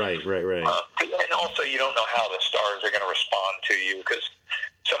away. Right. And also, you don't know how the stars are going to respond to you, because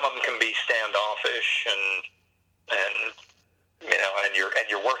some of them can be standoffish and you know, and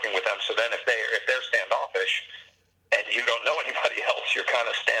you're working with them. So then if they're standoffish and you don't know anybody else, you're kind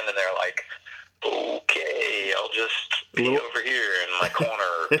of standing there like, okay, I'll just be over here in my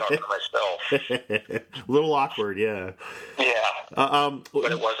corner talking to myself. A little awkward, yeah. Yeah.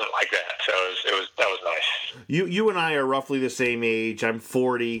 But it wasn't like that, so that was nice. You and I are roughly the same age. I'm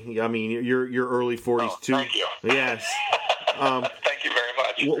 40. I mean, you're early 40s too. Thank you. Yes. Thank you very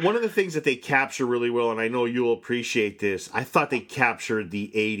much. One of the things that they capture really well, and I know you'll appreciate this, I thought they captured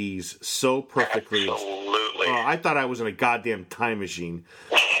the 80s so perfectly. Absolutely. I thought I was in a goddamn time machine.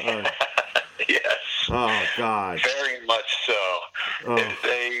 Yes. Oh, God. Very much so.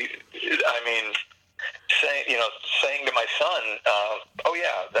 Saying to my son, "Oh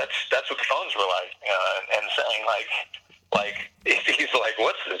yeah, that's what the phones were like," and saying like he's like,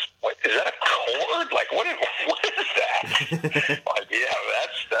 "What's this? Is that a cord? Like what is that?" Like, yeah,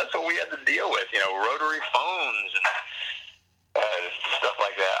 that's what we had to deal with. Rotary phones and stuff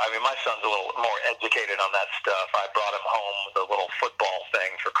like that. I mean, my son's a little more educated on that stuff. I brought him home with a little football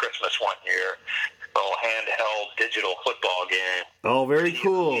thing for Christmas one year, a little handheld digital football game. Oh, very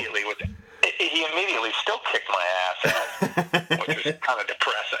cool. He immediately still kicked my ass out, which was kind of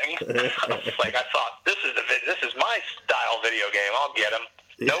depressing. Like, I thought, this is my style video game. I'll get him.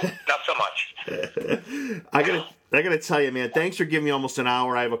 Nope, not so much. I gotta tell you, man. Thanks for giving me almost an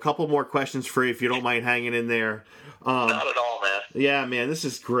hour. I have a couple more questions for you if you don't mind hanging in there. Not at all, man. Yeah, man, this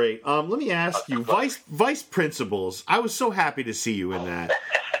is great. Let me ask you, Vice Principals. I was so happy to see you in that.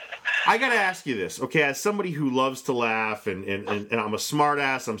 I got to ask you this, okay? As somebody who loves to laugh and I'm a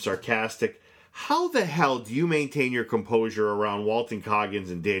smartass, I'm sarcastic. How the hell do you maintain your composure around Walton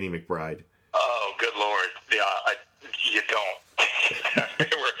Goggins and Danny McBride? Oh, good Lord. Yeah, you don't.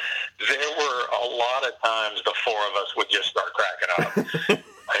 there were a lot of times the four of us would just start cracking up.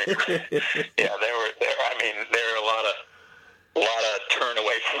 Yeah, there were a lot of turn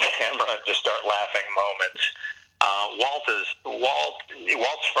away from the camera and just start laughing moments.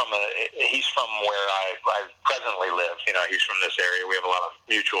 He's from where I presently live. He's from this area. We have a lot of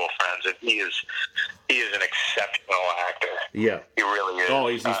mutual friends, and he is an exceptional actor. Yeah, he really is. Oh,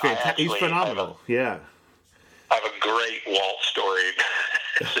 he's fantastic. He's phenomenal. I have a great Walt story.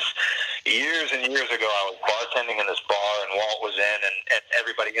 Years and years ago, I was bartending in this bar, and Walt was in, and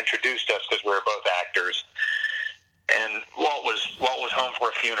everybody introduced us because we were both actors. And Walt was home for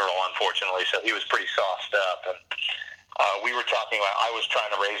a funeral, unfortunately, so he was pretty sauced up. And we were talking about, I was trying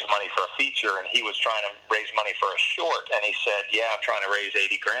to raise money for a feature, and he was trying to raise money for a short. And he said, "Yeah, I'm trying to raise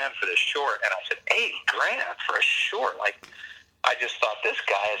 $80,000 for this short." And I said, $80,000 for a short? Like, I just thought, this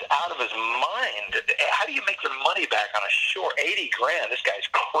guy is out of his mind. How do you make your money back on a short? $80,000. This guy's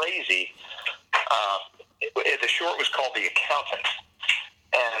crazy. The short was called The Accountant,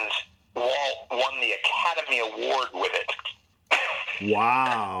 and Walt won the Academy Award with it.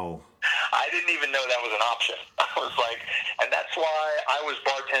 Wow. I didn't even know that was an option. I was like, and that's why I was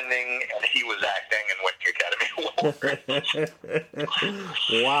bartending and he was acting and won the Academy Award.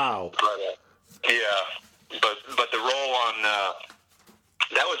 Wow. But the role on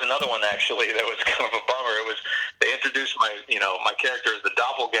that was another one actually that was kind of a bummer. It was they introduced my character as the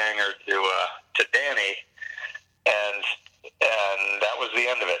doppelganger to Danny, and that was the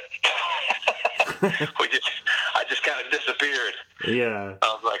end of it. I just kind of disappeared. Yeah. I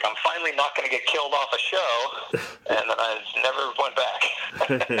was like, I'm finally not going to get killed off a show, and then I never went back.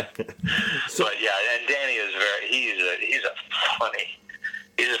 But yeah, and Danny is he's a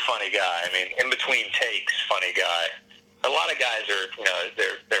funny guy. I mean, in between takes, funny guy. A lot of guys are,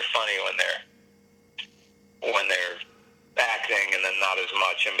 they're funny when they're acting, and then not as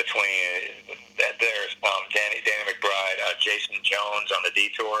much in between. There's Danny McBride, Jason Jones on The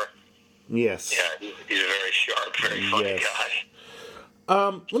Detour. Yes. Yeah, he's a very sharp, very funny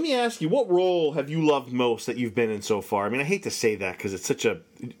guy. Let me ask you, what role have you loved most that you've been in so far? I mean, I hate to say that because it's such a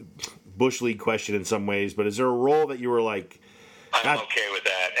Bush League question in some ways, but is there a role that you were like... I'm okay with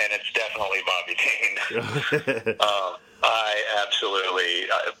that, and it's definitely Bobby Dane. I absolutely...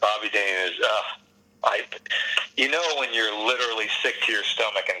 Bobby Dane is... when you're literally sick to your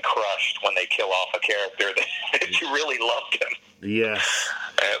stomach and crushed when they kill off a character that you really loved him. Yes.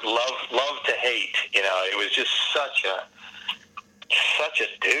 Love to hate. It was just such a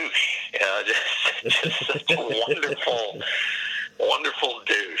douche. Just such a wonderful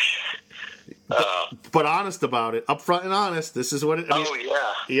douche. But honest about it, upfront and honest. This is what it.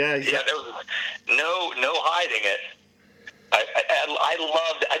 Yeah. There was no hiding it.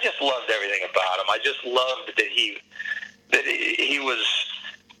 I just loved everything about him. I just loved that he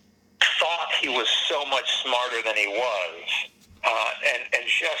thought he was so much smarter than he was, and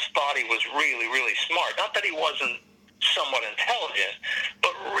just thought he was really, really smart. Not that he wasn't somewhat intelligent,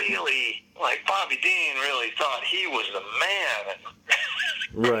 but really, like, Bobby Dean really thought he was the man.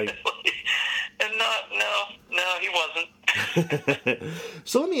 Right. And no, he wasn't.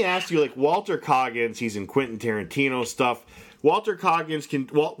 So let me ask you, like, Walter Coggins, he's in Quentin Tarantino stuff. Walton Coggins can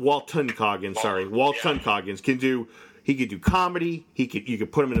do. He could do comedy. You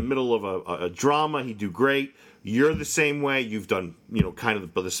could put him in the middle of a drama. He'd do great. You're the same way. You've done, kind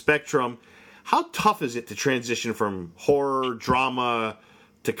of the spectrum. How tough is it to transition from horror, drama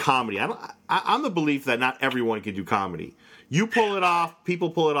to comedy? I'm the belief that not everyone can do comedy. You pull it off.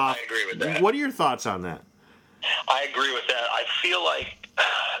 People pull it off. I agree with that. What are your thoughts on that? I agree with that. I feel like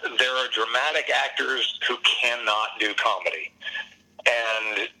there are dramatic actors who cannot do comedy.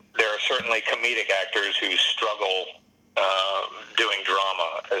 And there are certainly comedic actors who struggle doing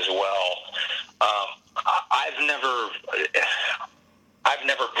drama as well. I've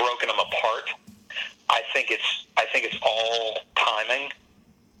never broken them apart. I think it's all timing.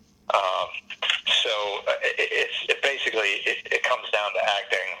 So it basically comes down to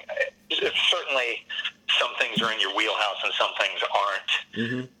acting. Certainly, some things are in your wheelhouse and some things aren't.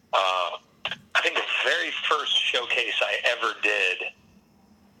 Mm-hmm. I think the very first showcase I ever did,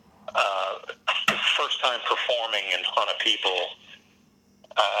 first time performing in front of people,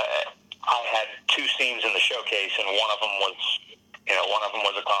 I had two scenes in the showcase, and one of them was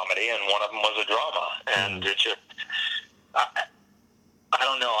a comedy, and one of them was a drama, and it just, I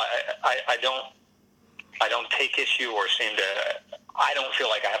don't know, I don't take issue or seem to. I don't feel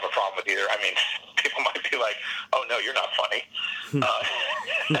like I have a problem with either. I mean, people might be like, "Oh no, you're not funny.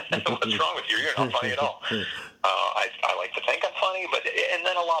 What's wrong with you? You're not funny at all." I like to think I'm funny, and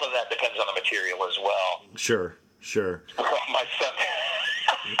then a lot of that depends on the material as well. Sure. My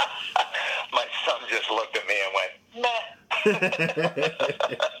son just looked at me and went, "Meh."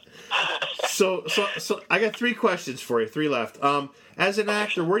 So I got three questions for you. Three left. As an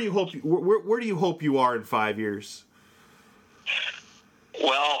actor, where do you hope you are in 5 years?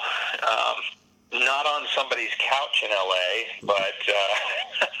 Well, not on somebody's couch in L.A., but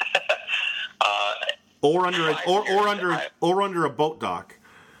or under a boat dock.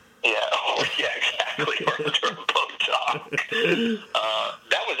 Yeah, exactly. Or under a boat dock.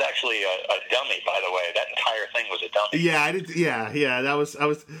 That was actually a dummy, by the way. That entire thing was a dummy. Yeah, I did. Yeah. That was. I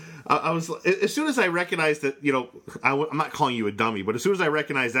was. As soon as I recognized that, I'm not calling you a dummy, but as soon as I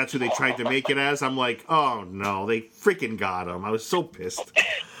recognized that's who they tried to make it as, I'm like, oh no, they freaking got him. I was so pissed.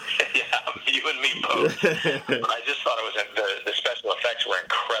 Yeah, you and me both. I just thought the special effects were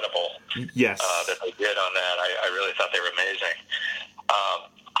incredible. Yes. That they did on that. I really thought they were amazing.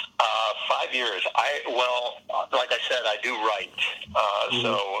 5 years. Like I said, I do write.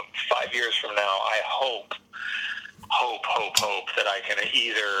 So 5 years from now, I hope that I can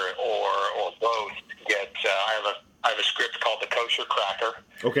either or both get. I have a script called The Kosher Cracker.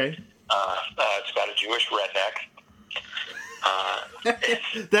 Okay. It's about a Jewish redneck.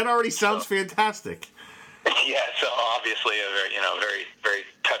 That already sounds fantastic. Yeah, so obviously a very very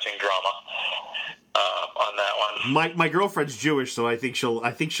touching drama on that one. My girlfriend's Jewish, so I think she'll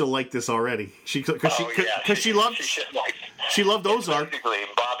like this already. She loved Ozark. Basically,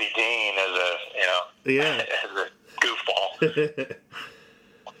 Bobby Dean is a goofball.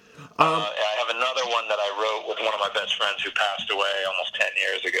 I have another one that I wrote with one of my best friends who passed away almost 10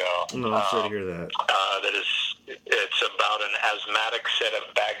 years ago. No, I'm sorry to hear that. It's about an asthmatic set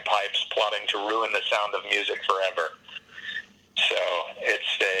of bagpipes plotting to ruin the sound of music forever. So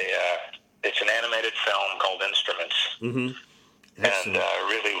it's an animated film called Instruments. Mm-hmm. And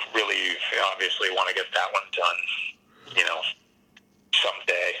really, really obviously want to get that one done,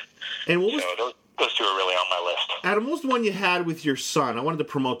 someday. And what was, so those two are really on my list. Adam, what was the one you had with your son? I wanted to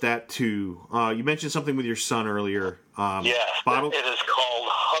promote that too. You mentioned something with your son earlier. It is called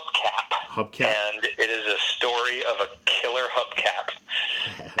Hubcap. And it is a story of a killer hubcap.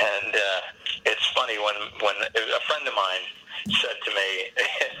 And it's funny when a friend of mine said to me,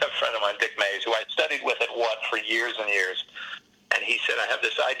 a friend of mine, Dick Mays, who I studied with at What for years and years, and he said, I have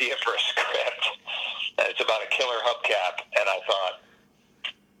this idea for a script, and it's about a killer hubcap. And I thought,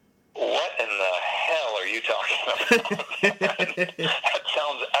 what in the hell are you talking about? That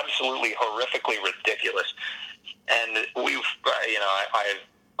sounds absolutely horrifically ridiculous. And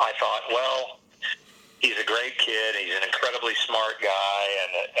I thought, well, he's a great kid. He's an incredibly smart guy,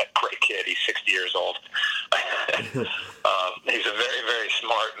 and a great kid. He's 60 years old. He's a very, very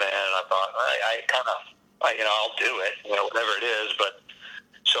smart man. I thought, I'll do it, whatever it is. But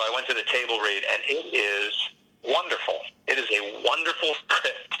so I went to the table read, and it is wonderful. It is a wonderful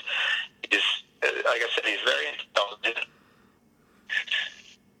script. Like I said, he's very intelligent.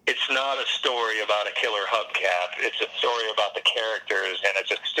 It's not a story about a killer hubcap. It's a story about the characters, and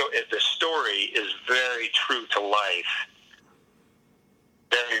the story is very true to life,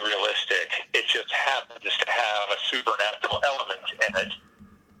 very realistic. It just happens to have a supernatural element in it.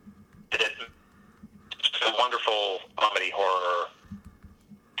 It's a wonderful comedy horror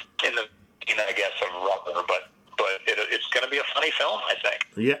in the, I guess, of rubber, but it's going to be a funny film, I think.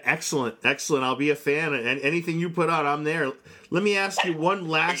 Yeah, excellent. I'll be a fan, and anything you put out, I'm there. Let me ask you one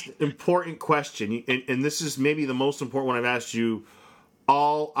last important question, and this is maybe the most important one I've asked you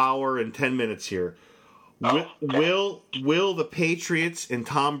all hour and 10 minutes here. Will the Patriots and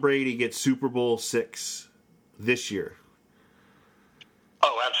Tom Brady get Super Bowl VI this year?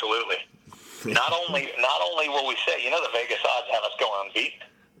 Oh, absolutely. Not only will we say, the Vegas odds have us going unbeaten.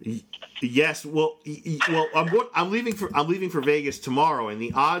 Yes, well, I'm leaving for Vegas tomorrow, and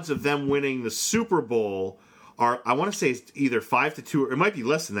the odds of them winning the Super Bowl are, I want to say, it's either 5-2, or it might be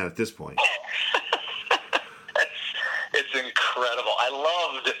less than that at this point. It's incredible. I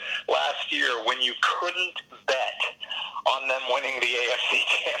loved last year when you couldn't bet on them winning the AFC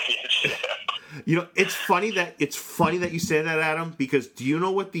Championship. It's funny that you say that, Adam, because do you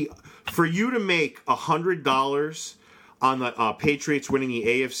know what for you to make $100 on the Patriots winning the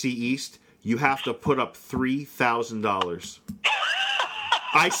AFC East, you have to put up $3,000.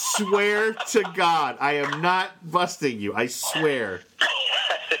 I swear to God, I am not busting you. I swear.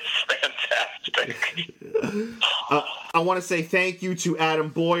 It's fantastic. I want to say thank you to Adam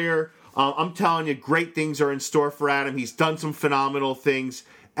Boyer. I'm telling you, great things are in store for Adam. He's done some phenomenal things.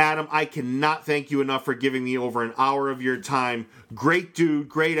 Adam, I cannot thank you enough for giving me over an hour of your time. Great dude,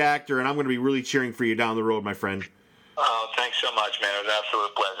 great actor, and I'm going to be really cheering for you down the road, my friend. Oh, thanks so much, man. It was an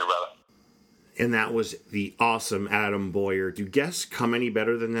absolute pleasure, brother. And that was the awesome Adam Boyer. Do guests come any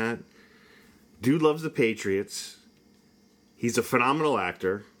better than that? Dude loves the Patriots. He's a phenomenal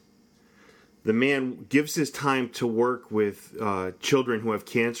actor. The man gives his time to work with children who have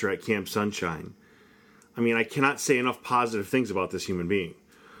cancer at Camp Sunshine. I mean, I cannot say enough positive things about this human being.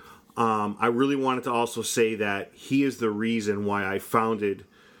 I really wanted to also say that he is the reason why I founded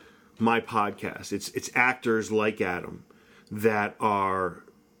my podcast. It's actors like Adam that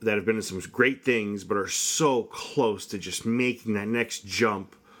have been in some great things, but are so close to just making that next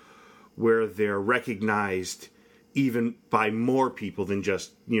jump where they're recognized even by more people than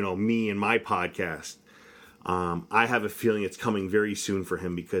just, me and my podcast. I have a feeling it's coming very soon for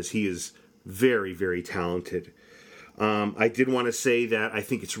him because he is very, very talented. I did want to say that I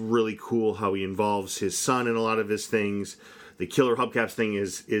think it's really cool how he involves his son in a lot of his things. The Killer Hubcaps thing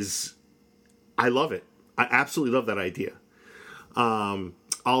is I love it. I absolutely love that idea.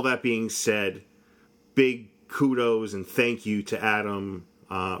 All that being said, big kudos and thank you to Adam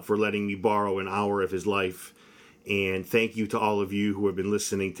for letting me borrow an hour of his life. And thank you to all of you who have been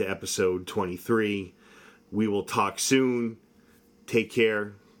listening to episode 23. We will talk soon. Take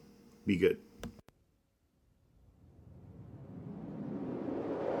care. Be good.